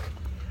cars.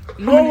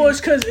 No, it's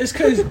cause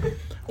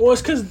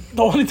the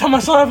only time I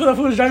saw that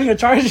fool was driving a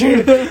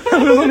Charger. I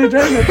was only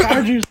driving a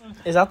Charger.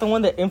 Is that the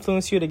one that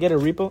influenced you to get a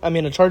repo? I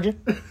mean, a Charger?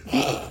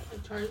 A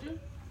Charger?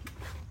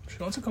 She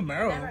wants a Never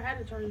Camaro.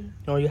 had a Charger.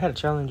 Oh, you had a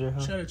Challenger,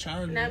 She huh? had a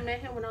Challenger. And I met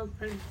him when I was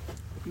pregnant.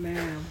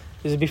 Damn.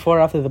 Is it before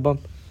or after the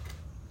bump?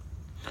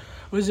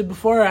 Was it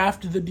before or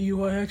after the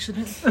DUI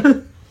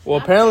accident? Well,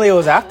 apparently it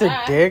was after,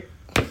 Yeah. dick.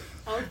 I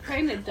was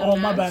pregnant, Oh,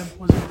 my dumbass. bad.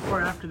 Was it before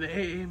or after the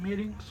AA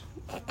meetings?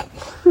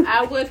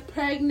 I was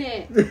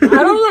pregnant.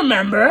 I don't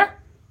remember.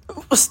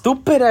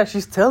 Stupid ass,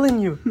 she's telling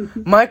you.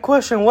 My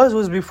question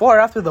was before or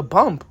after the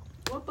bump?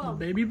 What bump?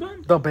 Baby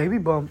bump? The baby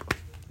bump.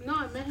 No,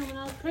 I met him when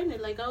I was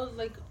pregnant. Like, I was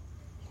like,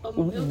 it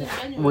was in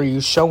January. Were you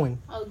showing?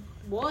 I was,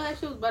 boy, that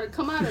shit was about to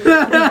come out of it.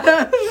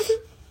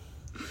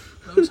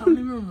 Those I don't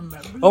even remember.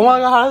 Oh my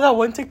god, how did that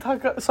one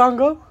TikTok song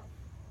go?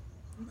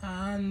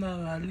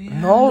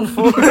 No,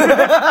 fool.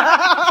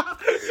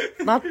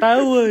 Not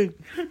that one.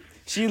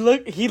 He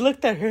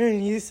looked at her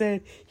and he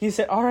said,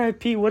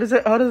 R.I.P. What is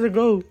it? How does it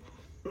go?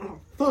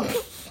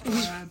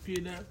 R.I.P.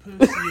 that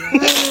pussy.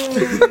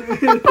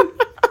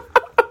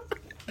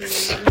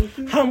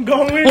 I'm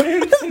going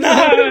in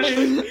tonight.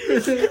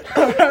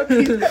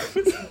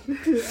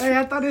 Hey,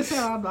 I thought it said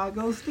I'm not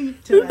gonna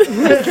sleep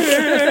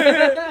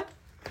tonight.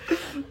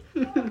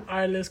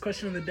 Alright, let's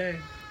question of the day.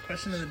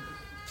 Question of the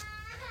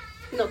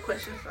No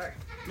question, sorry.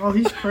 Oh,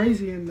 he's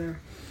crazy in there.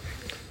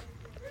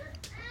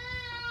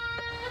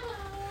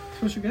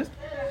 Special guest?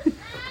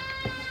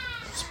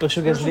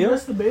 Special guest Leo?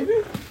 That's the baby?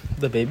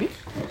 The baby?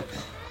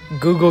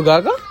 Google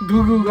Gaga?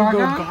 Goo Go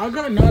Gaga?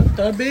 Gaga, not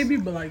the baby,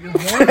 but like it's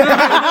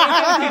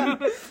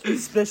one.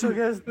 Special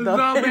guest The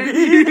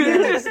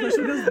baby.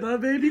 Special guest the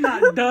baby,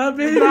 not the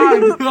baby.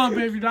 Not the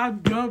baby,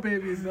 not the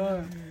baby.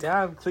 No.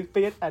 Damn,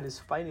 clickbait at its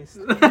finest.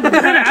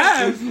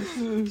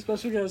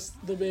 Special guest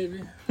the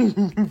baby.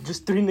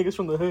 Just 3 niggas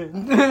from the hood.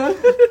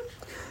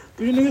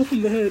 3 niggas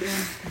from the hood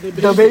and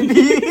The baby.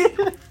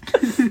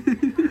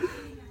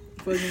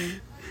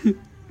 Fucking.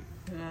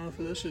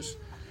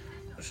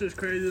 That's just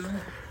crazy.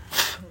 Man.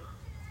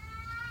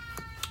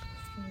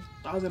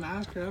 I was gonna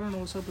ask her. I don't know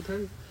what's up with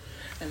her.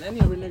 And any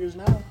other niggas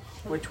now.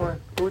 Which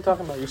one? Who are we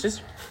talking about? Your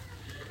sister?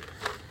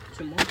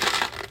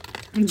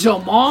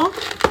 Jamal?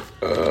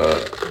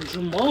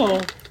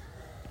 Jamal.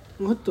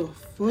 What the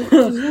fuck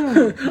is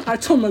that? I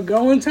told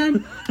Miguel one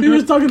time. He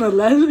was talking to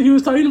Leslie. He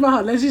was talking about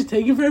how Leslie's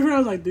taking forever. I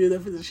was like, dude,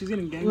 she's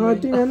getting No, I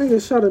gangbanged. think that nigga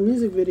shot a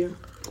music video.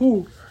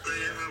 Who?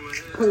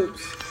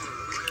 Clips.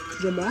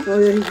 Jamal? Oh,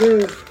 yeah, he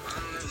did.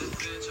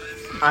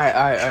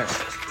 Alright.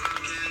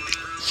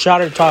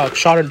 Shot and talk.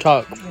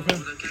 Okay.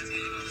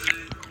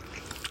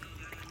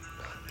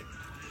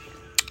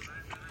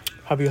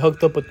 Have you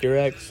hooked up with your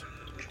ex?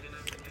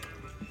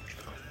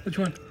 Which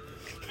one?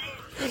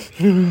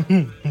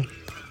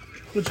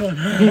 Which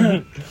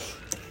one?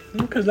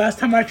 Because last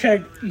time I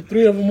checked,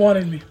 3 of them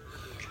wanted me.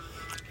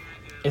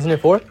 Isn't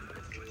it 4?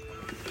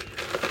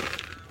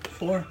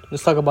 4.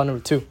 Let's talk about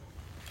number 2.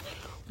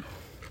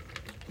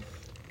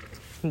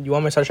 You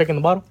want me to start checking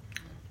the bottle?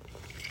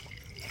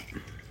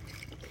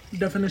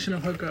 Definition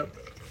of hookup.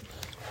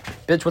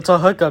 Bitch, what's a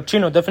hookup?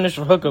 Chino,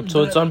 definition of hookup,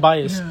 so it's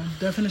unbiased. Yeah,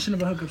 definition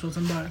of a hookup, so it's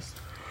unbiased.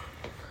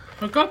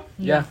 Hookup?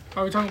 Yeah.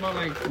 Are we talking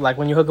about Like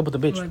when you hook up with a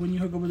bitch. Like when you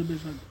hook up with a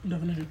bitch, like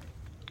definition.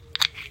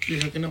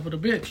 you're hooking up with a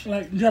bitch?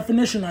 Like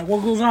definition, like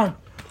what goes on.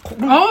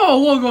 Oh,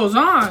 what goes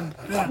on?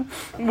 Yeah.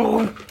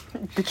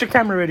 Get your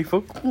camera ready,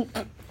 fool.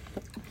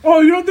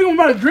 Oh, you don't think I'm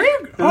about to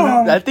drink?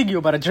 Oh, I think you're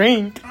about to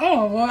drink.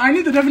 well, I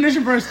need the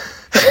definition first.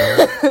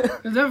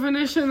 The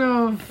definition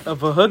of a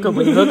hookup,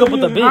 when you hook up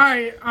with a bitch.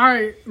 All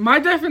right. My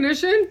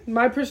definition,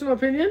 my personal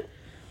opinion.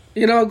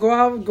 You know,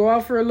 go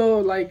out for a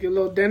little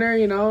dinner.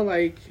 You know,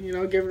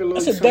 give it a little.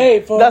 That's a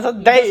date, fool. That's a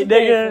date,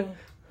 nigga.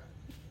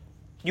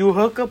 You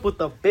hook up with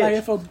a bitch.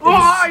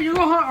 Like You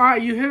go. All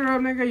right, you hit her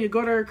up, nigga. You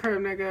go to her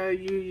crib, nigga.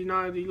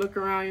 You look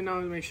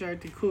around, make sure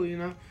everything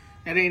cool.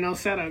 That ain't no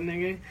setup,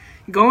 nigga.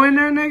 Go in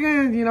there,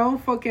 nigga.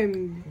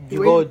 Fucking.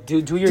 You go do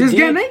your deed. Just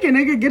get naked,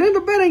 nigga. Get in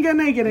the bed and get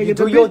naked, nigga. You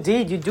do your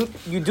deed.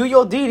 You do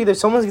your deed. Either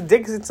someone's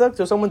dick gets sucked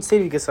or someone's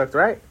titty gets sucked,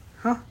 right?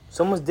 Huh?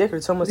 Someone's dick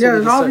or someone's titty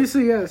gets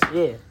obviously, sucked.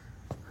 yes. Yeah.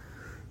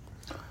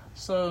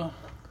 So.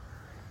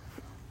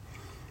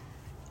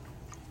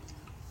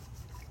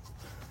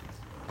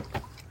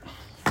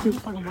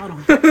 Fucking bottle.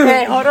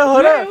 Hey, hold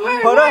on.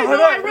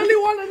 I really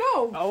want to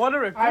know. I want to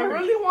record. I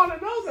really want to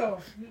know, though.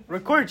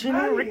 Record,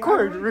 Chino.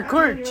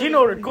 Record.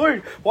 Chino,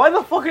 record. Why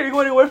the fuck are you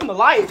going away from the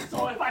light?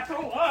 So if I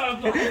throw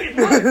up,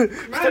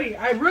 Maddie,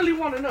 I really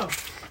want to know.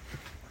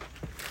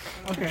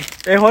 Okay.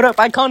 Hey, hold up.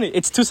 I count it.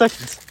 It's 2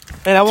 seconds.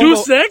 And I won't 2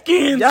 go.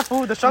 seconds. Yeah,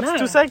 fool. The shot's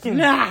 2 seconds.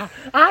 Nah,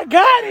 I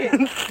got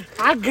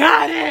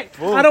it.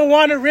 Whoa. I don't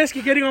want to risk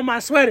it getting on my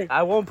sweater.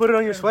 I won't put it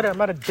on your sweater. I'm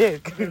not a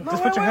dick.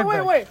 Just put your head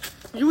back. Wait.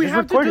 We Just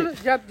have to record do it.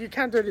 this. Yeah, you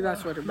can't dirty that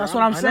sweater, bro. That's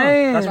what I'm I know.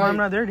 saying. That's why I'm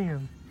not dirtying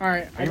him. All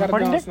right, I you got to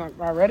recording go. it? All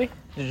right, ready?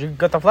 Did you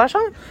got the flash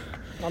on?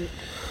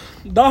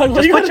 Dog, what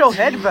Just you put gotta your do?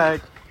 head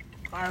back.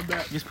 Alright,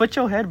 bet. Just put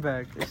your head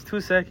back. It's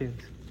 2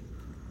 seconds.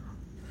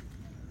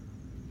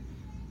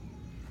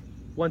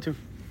 1, 2.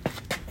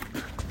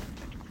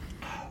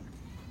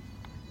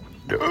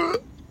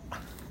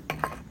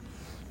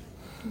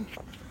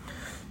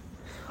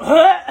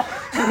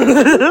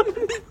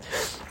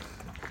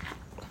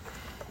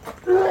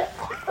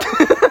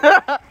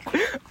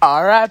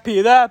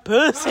 R.I.P. that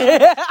pussy.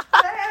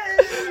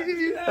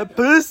 A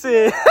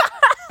pussy.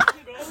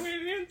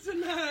 Going in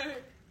tonight.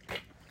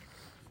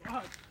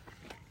 Fuck.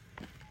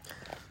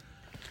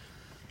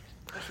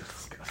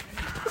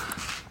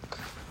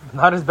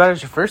 Not as bad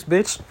as your first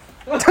bitch.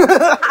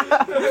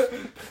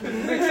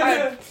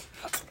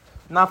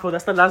 Nah, fool,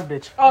 that's the last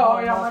bitch. Oh,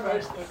 yeah, my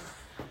bad.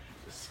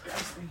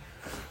 Disgusting.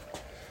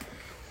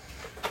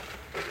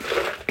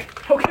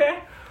 Okay.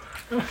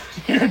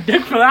 You're a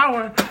dick for that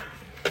one.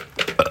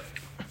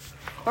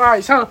 All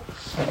right, so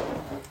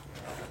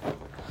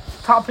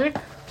top pick.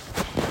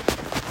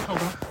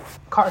 Okay.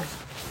 Card.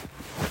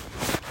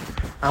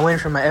 I'm waiting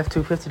for my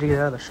F-250 to get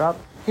out of the shop.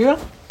 Yeah.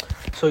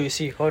 So you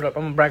see, hold up,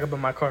 I'm gonna brag up in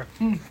my car.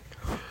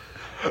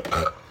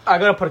 I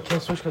gotta put a kill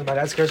switch because my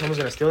dad scared someone's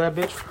gonna steal that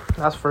bitch.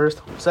 That's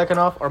first. Second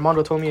off,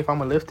 Armando told me if I'm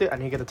gonna lift it, I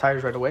need to get the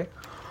tires right away.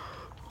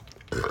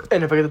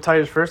 And if I get the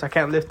tires first, I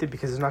can't lift it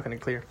because it's not gonna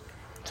clear.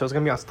 So it's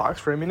gonna be on stocks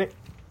for a minute.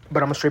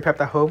 But I'm gonna straight pep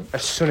that hoe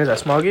as soon as I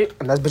smog it,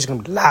 and that bitch is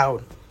gonna be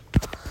loud.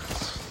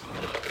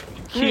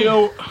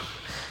 Cute.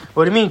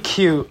 What do you mean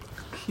cute?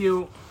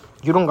 Cute.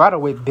 You don't gotta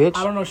wait, bitch.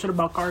 I don't know shit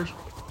about cars.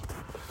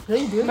 Yeah,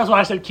 you do. That's why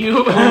I said cute.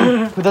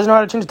 Who doesn't know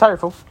how to change a tire,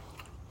 fool?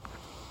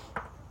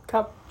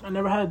 Cup. I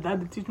never had a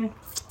dad to teach me.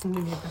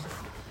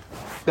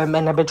 That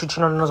man, I bet you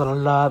Chino knows a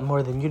lot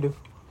more than you do.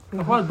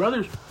 My father's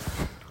brothers.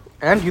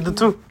 And you do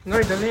too. No,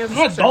 he doesn't. He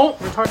has No, I don't.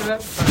 retarded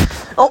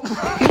that. Oh,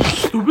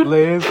 Stupid.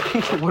 Live.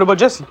 What about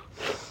Jesse?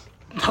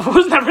 I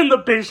was never in the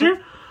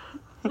picture.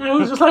 It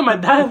was just like my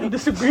dad. He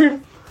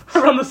disappeared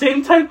around the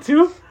same time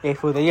too. Hey,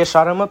 fool, they just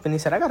shot him up and he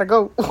said, I gotta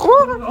go.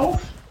 Oh.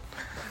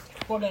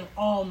 Hold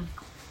on.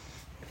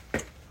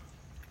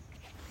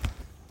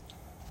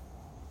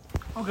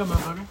 Okay,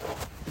 motherfucker.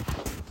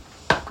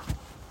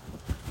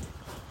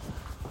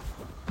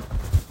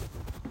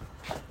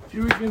 If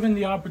you were given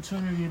the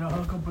opportunity to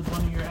hook up with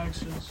one of your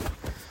exes,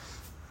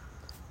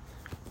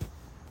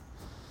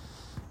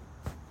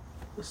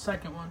 the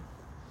second one,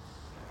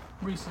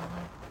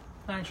 recently,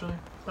 actually,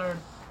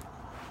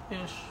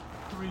 third-ish,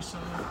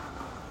 recently,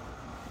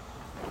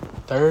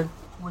 Third?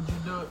 would you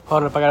do it?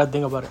 Hold up, I gotta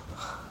think about it.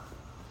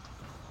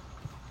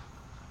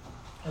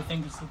 I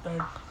think it's the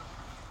third.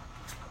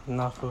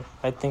 Nah, fool,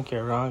 I think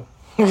you're wrong.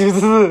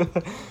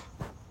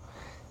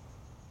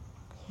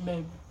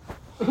 Babe.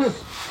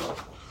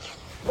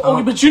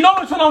 Okay, but you know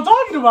which one I'm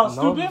talking about,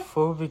 No, stupid.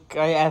 fool,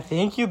 I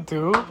think you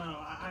do. No,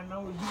 I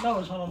know you know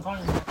which one I'm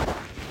talking about.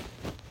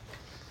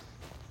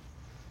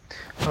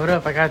 Hold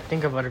up, I gotta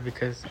think about it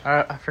because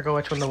I forgot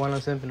which one the one I'm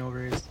simping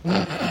over is.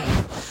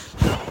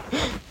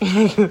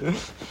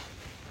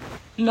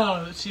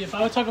 No, see, if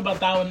I would talk about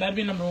that one, that'd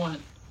be number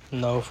one.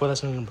 No, fool,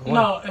 that's not number one.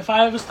 No, if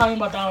I was talking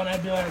about that one,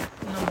 I'd be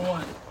like number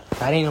one.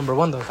 That ain't number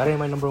one though. That ain't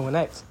my number one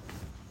ex.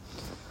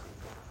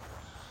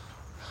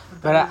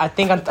 But I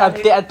think I'm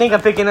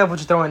picking up what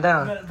you're throwing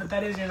down. But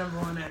that is your number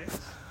one ex.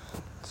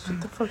 Shut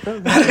the fuck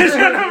up. That is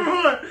your number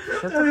one.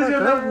 Shut the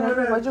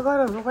fuck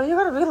up, man. Why you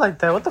gotta be like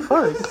that? What the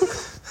fuck?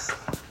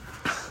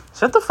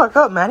 Shut the fuck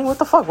up, Manny. What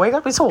the fuck? Why you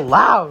gotta be so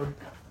loud?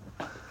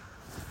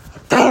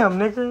 Damn,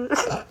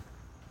 nigga.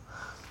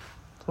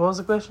 What was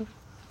the question?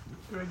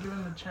 You were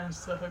given the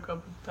chance to hook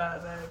up with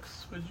that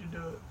ex. Would you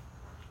do it?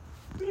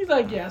 He's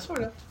like, yeah,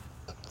 sort of.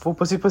 Full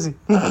pussy. Facts.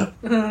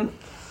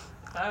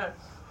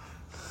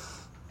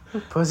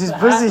 Pussy's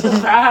pussy.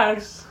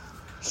 Facts.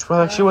 Well,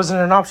 like she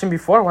wasn't an option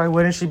before. Why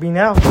wouldn't she be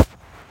now?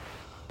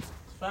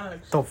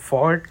 Facts. The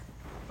fuck?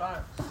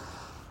 Facts.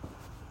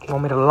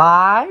 Want me to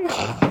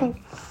lie?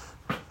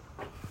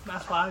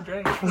 That's why I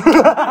drank. That's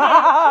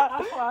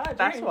why I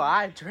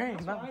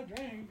drank. That's why I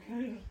drank.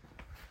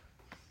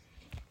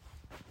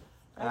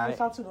 I Alright.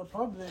 guess out to the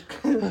public.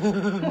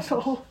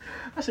 So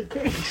that's a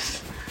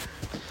case.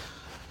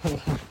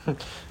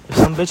 If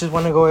some bitches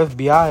want to go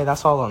FBI,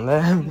 that's all on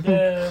them.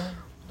 Yeah,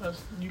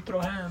 you throw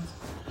hands.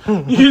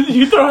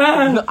 you throw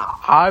hands. No,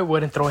 I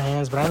wouldn't throw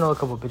hands, but I know a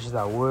couple bitches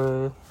that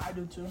would. I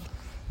do too.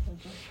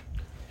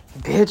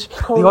 Bitch,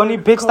 the only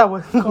bitch that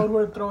would. Code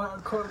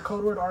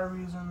word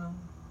Arby's and then.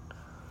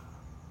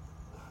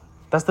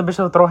 That's the bitch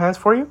that would throw hands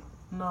for you?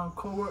 No,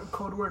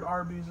 code word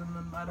Arby's and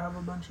then I'd have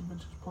a bunch of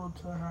bitches pull up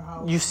to her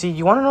house. You see,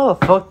 you want to know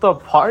the fucked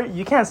up part?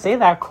 You can't say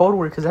that code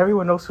word because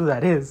everyone knows who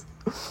that is.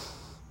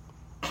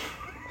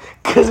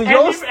 Because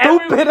you're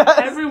stupid ass.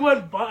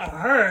 Everyone but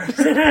her.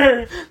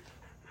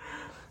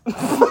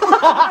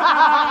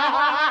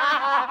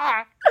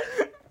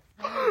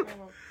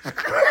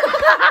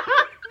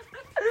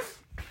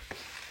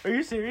 Are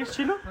you serious,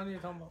 Chino? What are you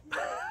talking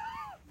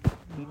about?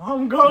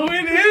 I'm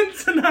going in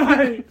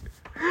tonight.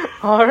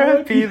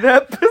 R.I.P.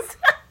 that pussy.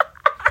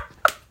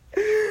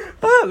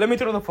 Let me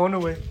throw the phone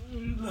away.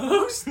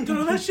 No,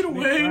 throw that shit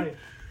away.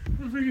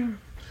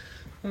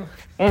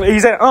 He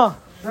said,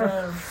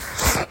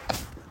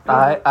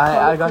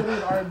 I got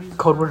Arby's.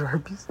 code word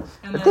herpes.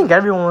 And I then, think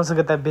everyone wants to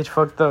get that bitch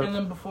fucked up. and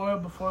then before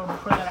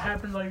that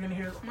happens, all you're gonna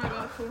hear is, "Oh my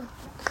god, fool."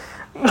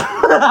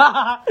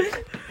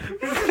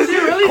 She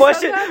really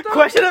Question said that, though?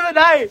 question of the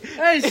night.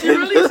 Hey, she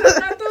really said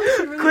that though?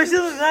 She really Question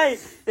of the night.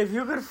 If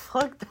you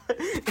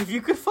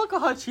could fuck a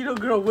hot Cheeto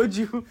girl, would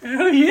you?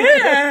 Hell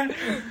yeah!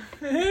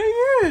 Hell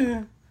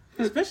yeah!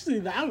 Especially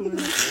that one.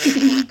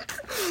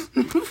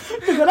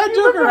 But I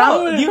joke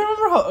around with Do you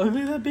remember how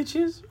ugly that bitch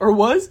is? Or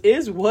was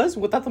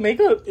without the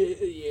makeup?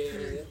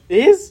 Yeah.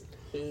 Is?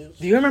 Yeah.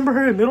 Do you remember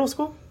her in middle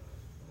school?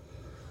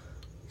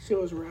 She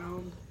was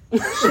round.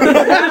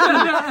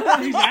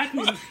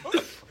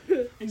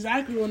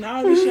 Exactly. Well, now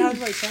at least she has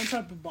like some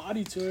type of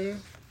body to her.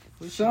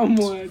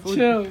 Somewhat.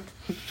 Chill.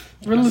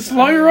 Really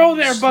slow your roll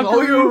there, Buckaroo.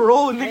 Slow your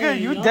roll, nigga. Hey,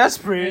 you y'all-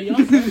 desperate.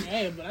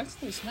 Hey, but I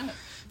still smack.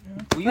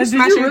 You Like,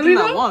 smash did you anything really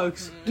that though?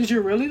 walks. Did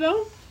you really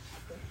though?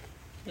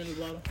 In the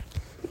bottle.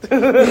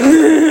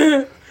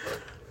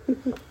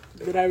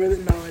 Did I really?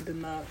 No, I did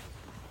not.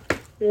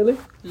 Really?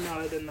 No,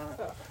 I did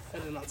not. I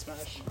did not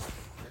smash.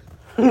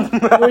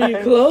 Were you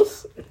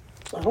close?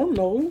 I don't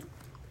know.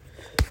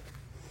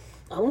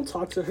 I don't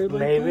talk to her like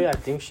Maybe that. I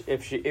think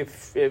if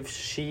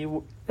she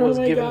was Oh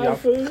my giving god, you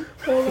food.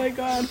 Oh my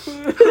god,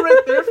 food.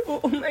 right there, fool.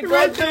 Oh my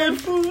Right there,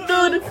 food.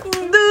 dude.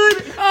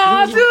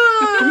 Oh,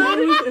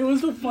 dude. It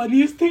was the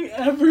funniest thing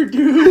ever,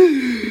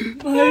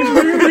 dude.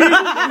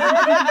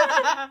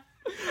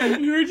 Like,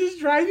 we were just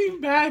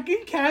driving back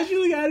and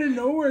casually out of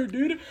nowhere,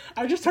 dude.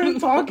 I just started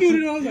talking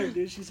and I was like,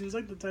 dude, she seems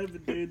like the type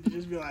of dude to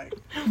just be like,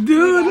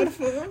 Dude.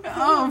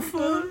 oh,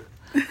 fuck.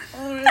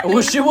 Alright,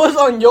 Well, she was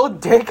on your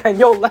dick and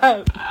your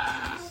lap.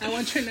 I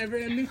want your never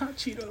ending hot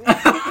Cheeto.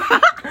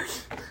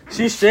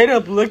 She straight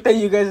up looked at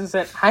you guys and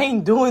said, I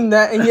ain't doing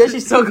that, and yet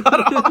she still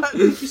got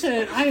on. She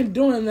said, I ain't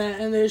doing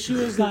that. And then she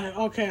was like,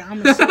 okay,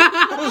 I'm gonna sit.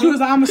 She was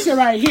like, I'm gonna sit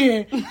right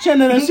here. She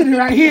ended up sitting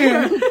right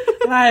here.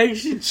 Like,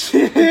 she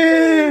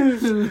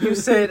chilled. You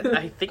said,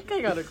 I think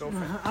I gotta go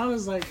for it. I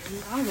was like,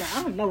 I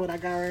don't know what I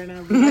got right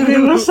now. But I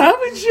mean, what's up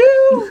with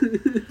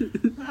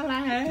you? I'm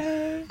like,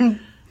 hey.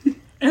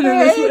 And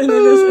then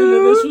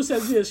this one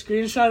sends me a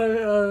screenshot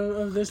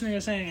of this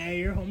nigga saying, hey,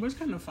 your homework's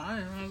kind of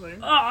fine. I was like,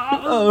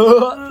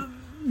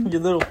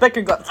 Your little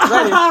pecker got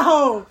ready.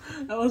 oh,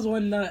 that was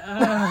one nut.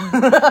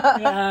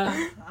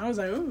 Yeah, I was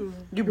like, ooh.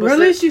 You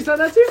Really? She said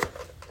that to you?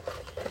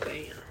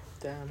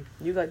 Damn.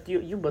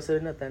 You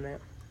busted a nut that night.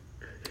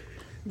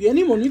 Bien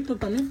bonito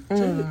también.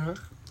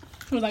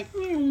 She was like,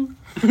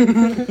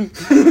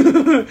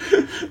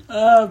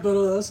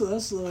 but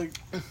that's like,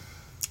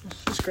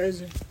 it's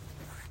crazy.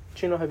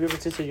 Chino, have you ever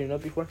tasted your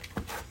nut before?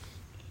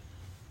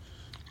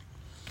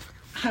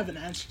 I have an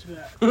answer to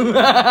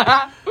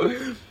that.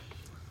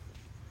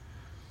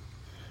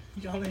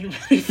 Y'all ain't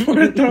ready for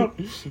it though.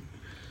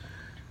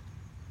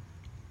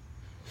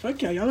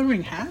 Fuck yeah, y'all are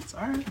wearing hats?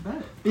 Alright,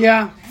 bet.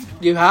 Yeah.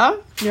 You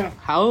have? Yeah.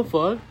 How the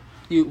fuck?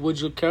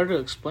 Would you care to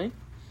explain?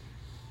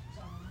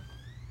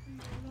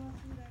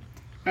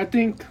 I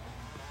think.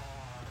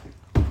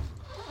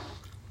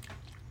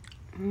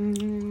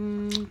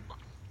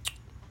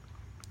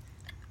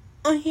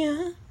 Oh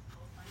yeah.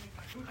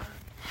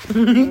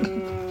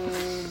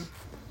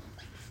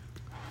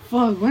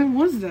 Fuck. When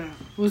was that?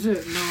 Was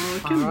it? No,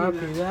 it can't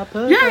be that.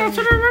 that. Yeah, I'm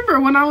trying to remember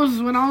when I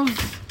was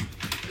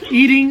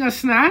eating a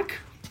snack.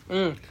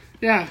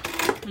 Yeah.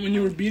 When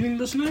you were beating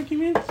the snack, you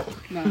mean?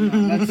 No.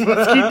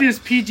 Let's keep this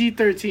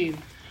PG-13.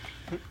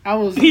 I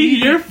was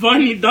eating. You're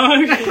funny,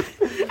 dog.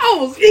 I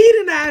was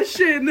eating that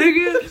shit,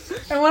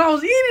 nigga. And when I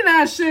was eating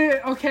that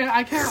shit, okay,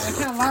 I can't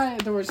lie.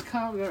 There was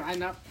I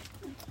know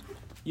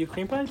You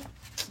cream pie?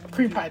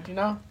 cream pie, you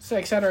know, so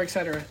et cetera, et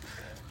cetera.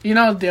 You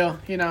know the deal.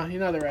 You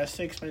know the rest.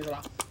 It explains a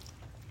lot.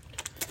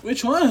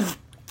 Which one?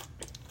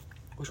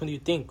 Which one do you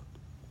think?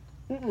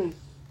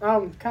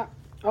 Well,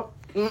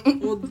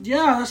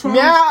 yeah, that's why.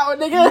 Yeah,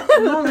 nigga.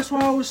 No, that's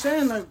why I was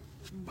saying, like,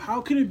 how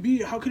could it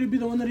be? How could it be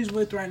the one that he's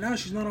with right now?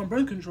 She's not on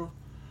birth control.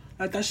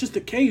 Like, that's just the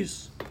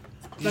case.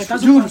 Like,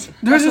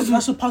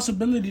 that's a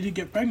possibility to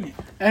get pregnant.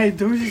 Hey,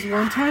 there was this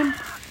one time.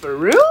 For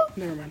real?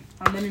 Never mind.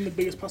 I'm running the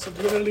biggest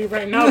possibility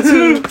right now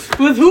too.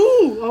 With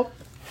who? Oh,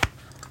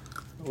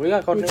 We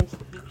got code names.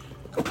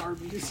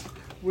 Arby's.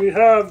 We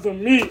have the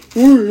meat. I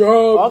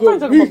thought you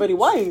talking about Betty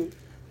White.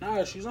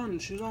 Nah, she's on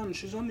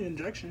the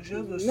injection. She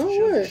has the No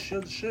she way. has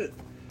the shit.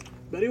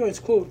 Betty White's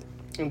cool.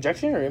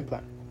 Injection or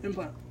implant?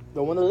 Implant.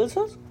 The one that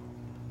listens?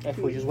 If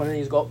we just one of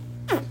these go.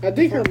 I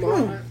think her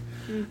mom.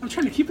 I'm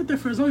trying to keep it there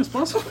for as long as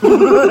possible.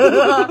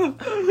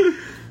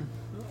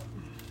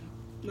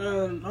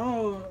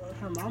 No,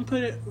 her mom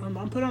put it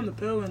on the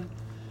pill and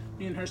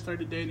me and her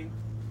started dating.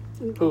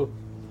 Who?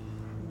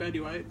 Betty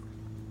White.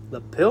 The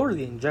pill or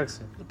the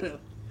injection? The pill.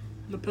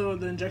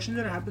 The injection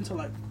didn't happen till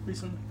like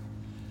recently.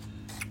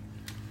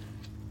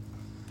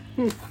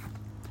 You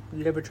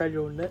ever tried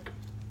your own neck?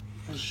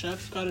 The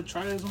chef's gotta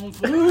try his own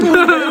food.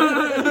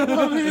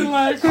 I mean,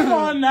 like, come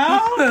on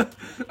now.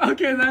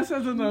 Okay, that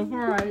says enough. All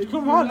right.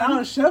 Come on now.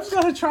 The chef's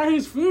gotta try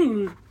his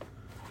food.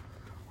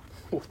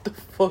 What the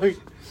fuck?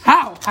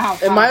 How?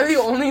 Am I the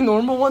only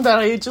normal one that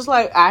I just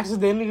like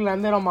accidentally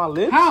landed on my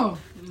lips? How?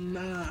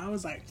 Nah, I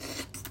was like,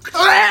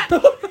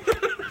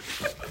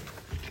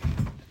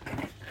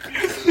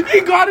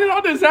 He got it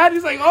on his hand.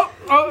 He's like,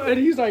 oh, and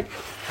he's like,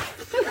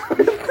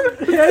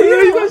 yeah,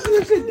 you ever seen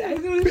that shit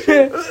dangling and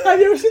shit? Have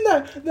you ever seen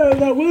that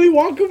Willy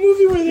Wonka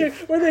movie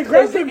where they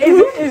grab the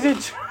glue? Is it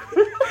true?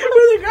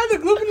 Where they grab the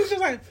glue and it's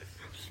just like,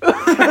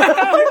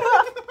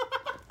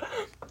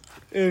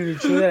 Is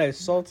it true that I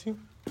salty?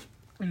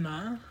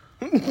 nah.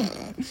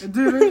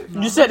 dude,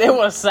 You said it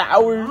was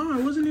sour. No,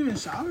 it wasn't even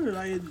sour.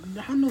 Like, it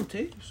had no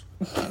taste.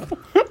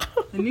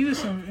 It needed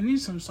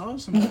some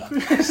salt, some pepper,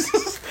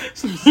 some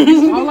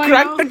seasoning. all I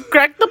know,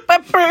 Crack the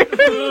pepper.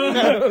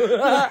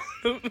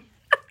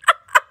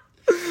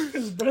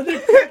 His brother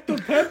cracked the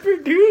pepper,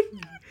 dude.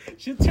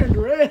 Shit turned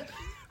red.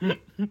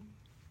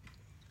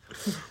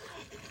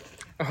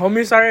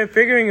 Homie started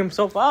figuring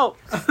himself out.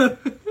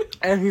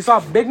 And he saw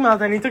Big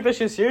Mouth and he took that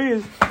shit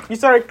serious. He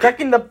started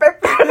cracking the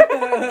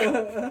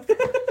pepper.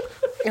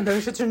 And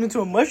then shit turned into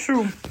a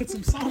mushroom. Put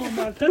some salt on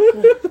my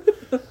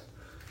pepper.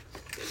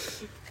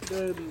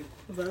 Dude,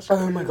 that's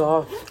Oh my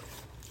god.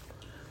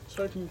 It's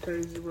fucking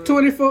crazy, bro.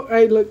 24.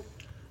 Hey, look.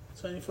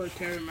 24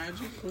 karat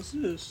magic? What's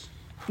this?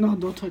 No,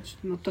 don't touch.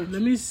 No touch.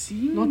 Let me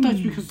see. Don't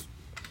touch because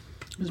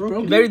It's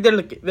broken. Very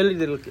delicate. Very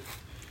delicate.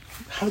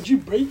 How'd you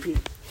break it?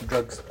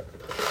 Drugs.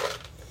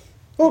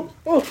 Oh,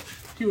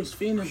 he was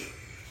fiending.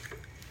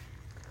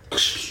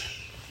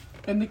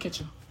 In the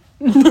kitchen.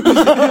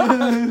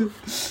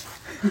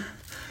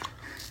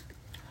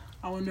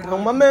 I wonder No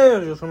how.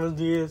 mames, yo son los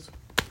 10.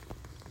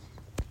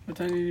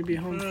 but I need to be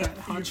home.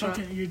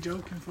 You're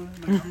joking for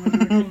like I'm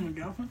working with my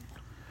girlfriend.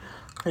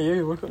 Hey, yeah,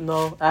 you working?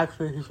 No,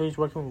 actually, he said he's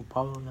working with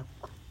Pablo now.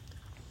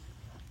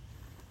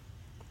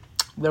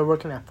 They're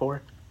working at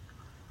 4.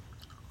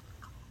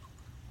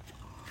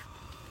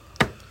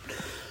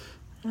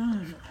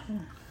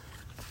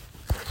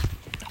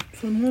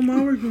 So who am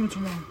I working with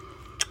tomorrow?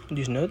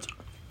 These nuts?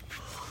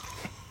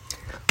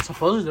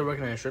 Supposedly they're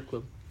working at a strip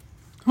club.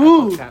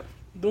 Who? Cap.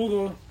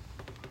 Dogo.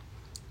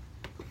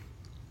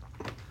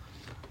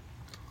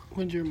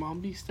 Would your mom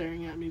be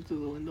staring at me through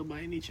the window by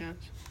any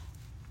chance?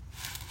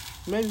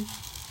 Maybe.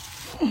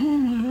 Oh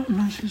my god,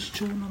 man, she's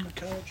chilling on the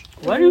couch.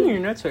 Why do your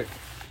nuts hurt?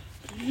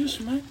 You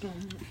smacked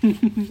them.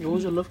 It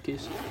was a love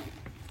kiss.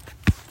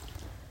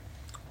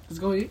 Let's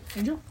go eat,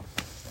 Angel.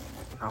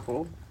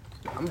 Apple.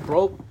 I'm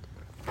broke.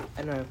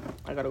 And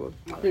I gotta go.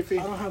 I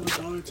don't have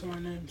 $1 to my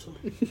name, so.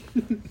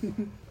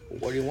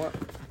 What do you want?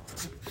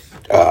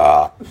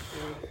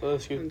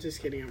 Excuse I'm just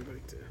kidding. I'm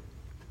broke too.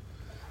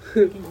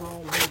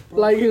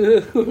 Like, Like,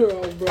 we're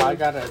all me. I broke.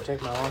 gotta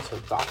take my mom to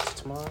the doctor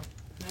tomorrow.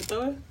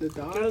 The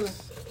dog.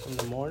 In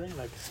the morning,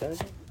 like 7.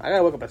 I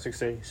gotta wake up at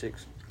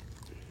 6:36.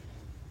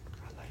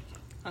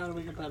 I gotta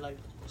wake up at like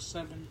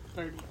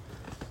 7:30.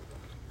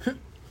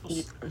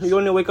 You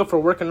only wake up for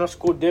work and not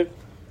school, dick.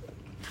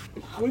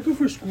 I wake up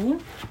for school.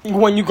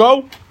 When you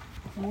go.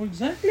 Oh,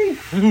 exactly.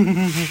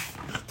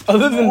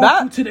 Other than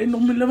that, Today no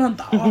me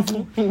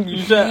levantaba.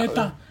 you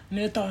said.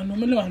 Neta, no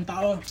me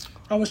levantaba.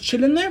 I was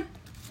chilling there.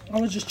 I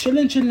was just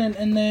chilling,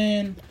 and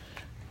then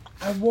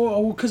I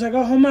woke, cause I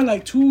got home at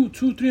like 3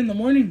 in the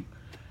morning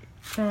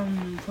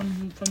from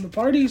the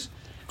parties.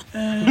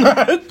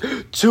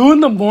 And 2 in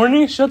the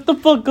morning? Shut the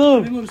fuck I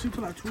up. didn't go to sleep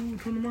till like 2 in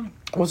the morning.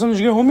 What time did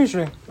you get home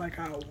yesterday? Like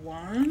at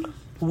 1.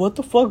 What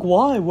the fuck?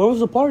 Why? Where was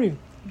the party?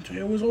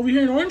 It was over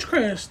here in Orange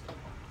Crest.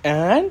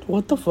 And?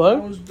 What the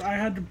fuck? I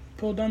had to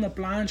pull down the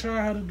plancha.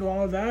 I had to do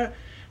all that,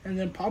 and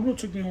then Pablo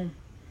took me home.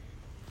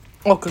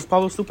 Oh, cause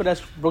Pablo's stupid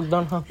ass broke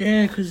down, huh?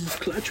 Yeah, cause his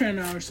clutch ran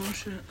out or some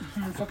shit.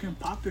 And fucking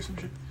popped or some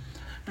shit.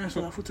 And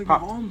so that fool took me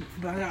home.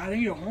 But I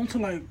didn't get home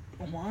till like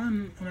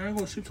 1, and I didn't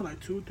go to sleep till like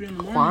 2, 3 in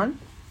the morning. Juan?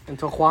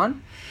 Until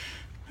Juan?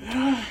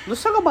 Yeah.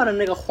 Let's talk about a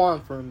nigga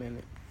Juan for a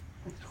minute.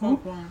 Who?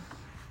 Juan.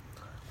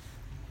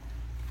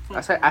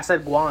 I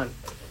said Guan.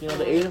 You know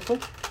the Asian fool?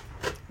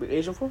 The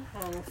Asian fool?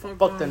 Oh, fuck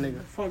Fuck that Guam.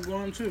 nigga. Fuck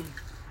Guam too.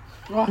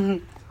 Oh.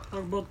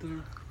 Fuck both of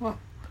them. What?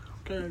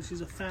 Cause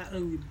she's a fat,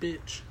 ugly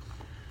bitch.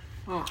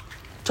 Oh.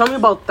 Tell me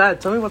about that.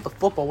 Tell me about the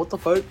football. What the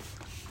fuck?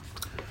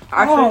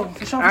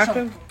 For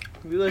sure.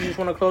 You guys just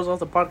want to close off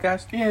the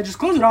podcast? Yeah, just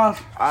close it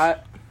off.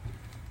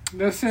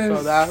 This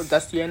is. So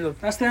that's the end of.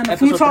 That's the end of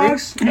Episode Food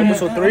Talks. three?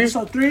 Episode three?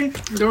 Episode 3.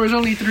 There was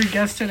only 3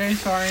 guests today.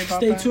 Sorry about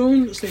Stay that.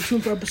 tuned. Stay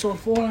tuned for episode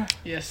 4.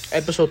 Yes.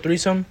 Episode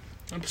threesome.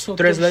 Episode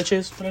Tres three.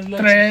 leches. Tres leches.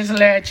 Tres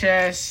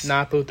leches.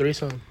 Nah, put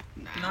threesome.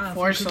 Nah,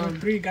 Four because we're some.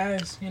 3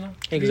 guys, you know.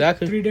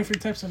 Exactly. 3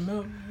 different types of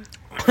milk.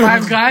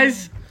 5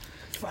 guys.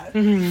 5 5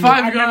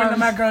 I never met guys.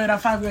 my girl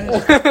at 5 guys.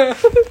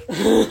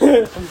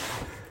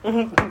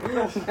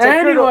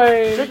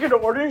 Anyway. Check your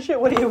order and shit.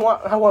 What do you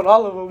want? I want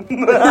all of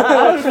them.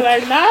 I would be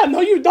like, nah, no,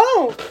 you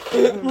don't. I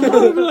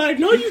would be like,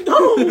 no, you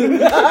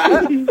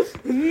don't.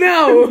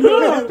 No.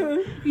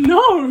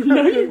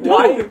 No, you don't.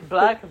 White,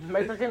 black,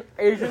 Mexican,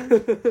 Asian,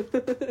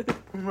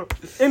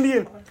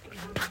 Indian.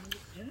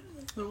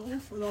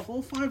 The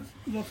whole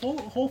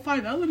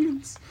five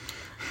elements.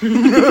 All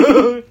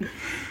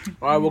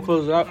right, we'll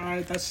close it out. All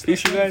right, that's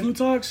Peace, you guys. Food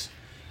Talks.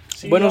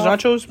 Buenos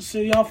nachos.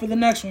 See y'all for the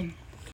next one.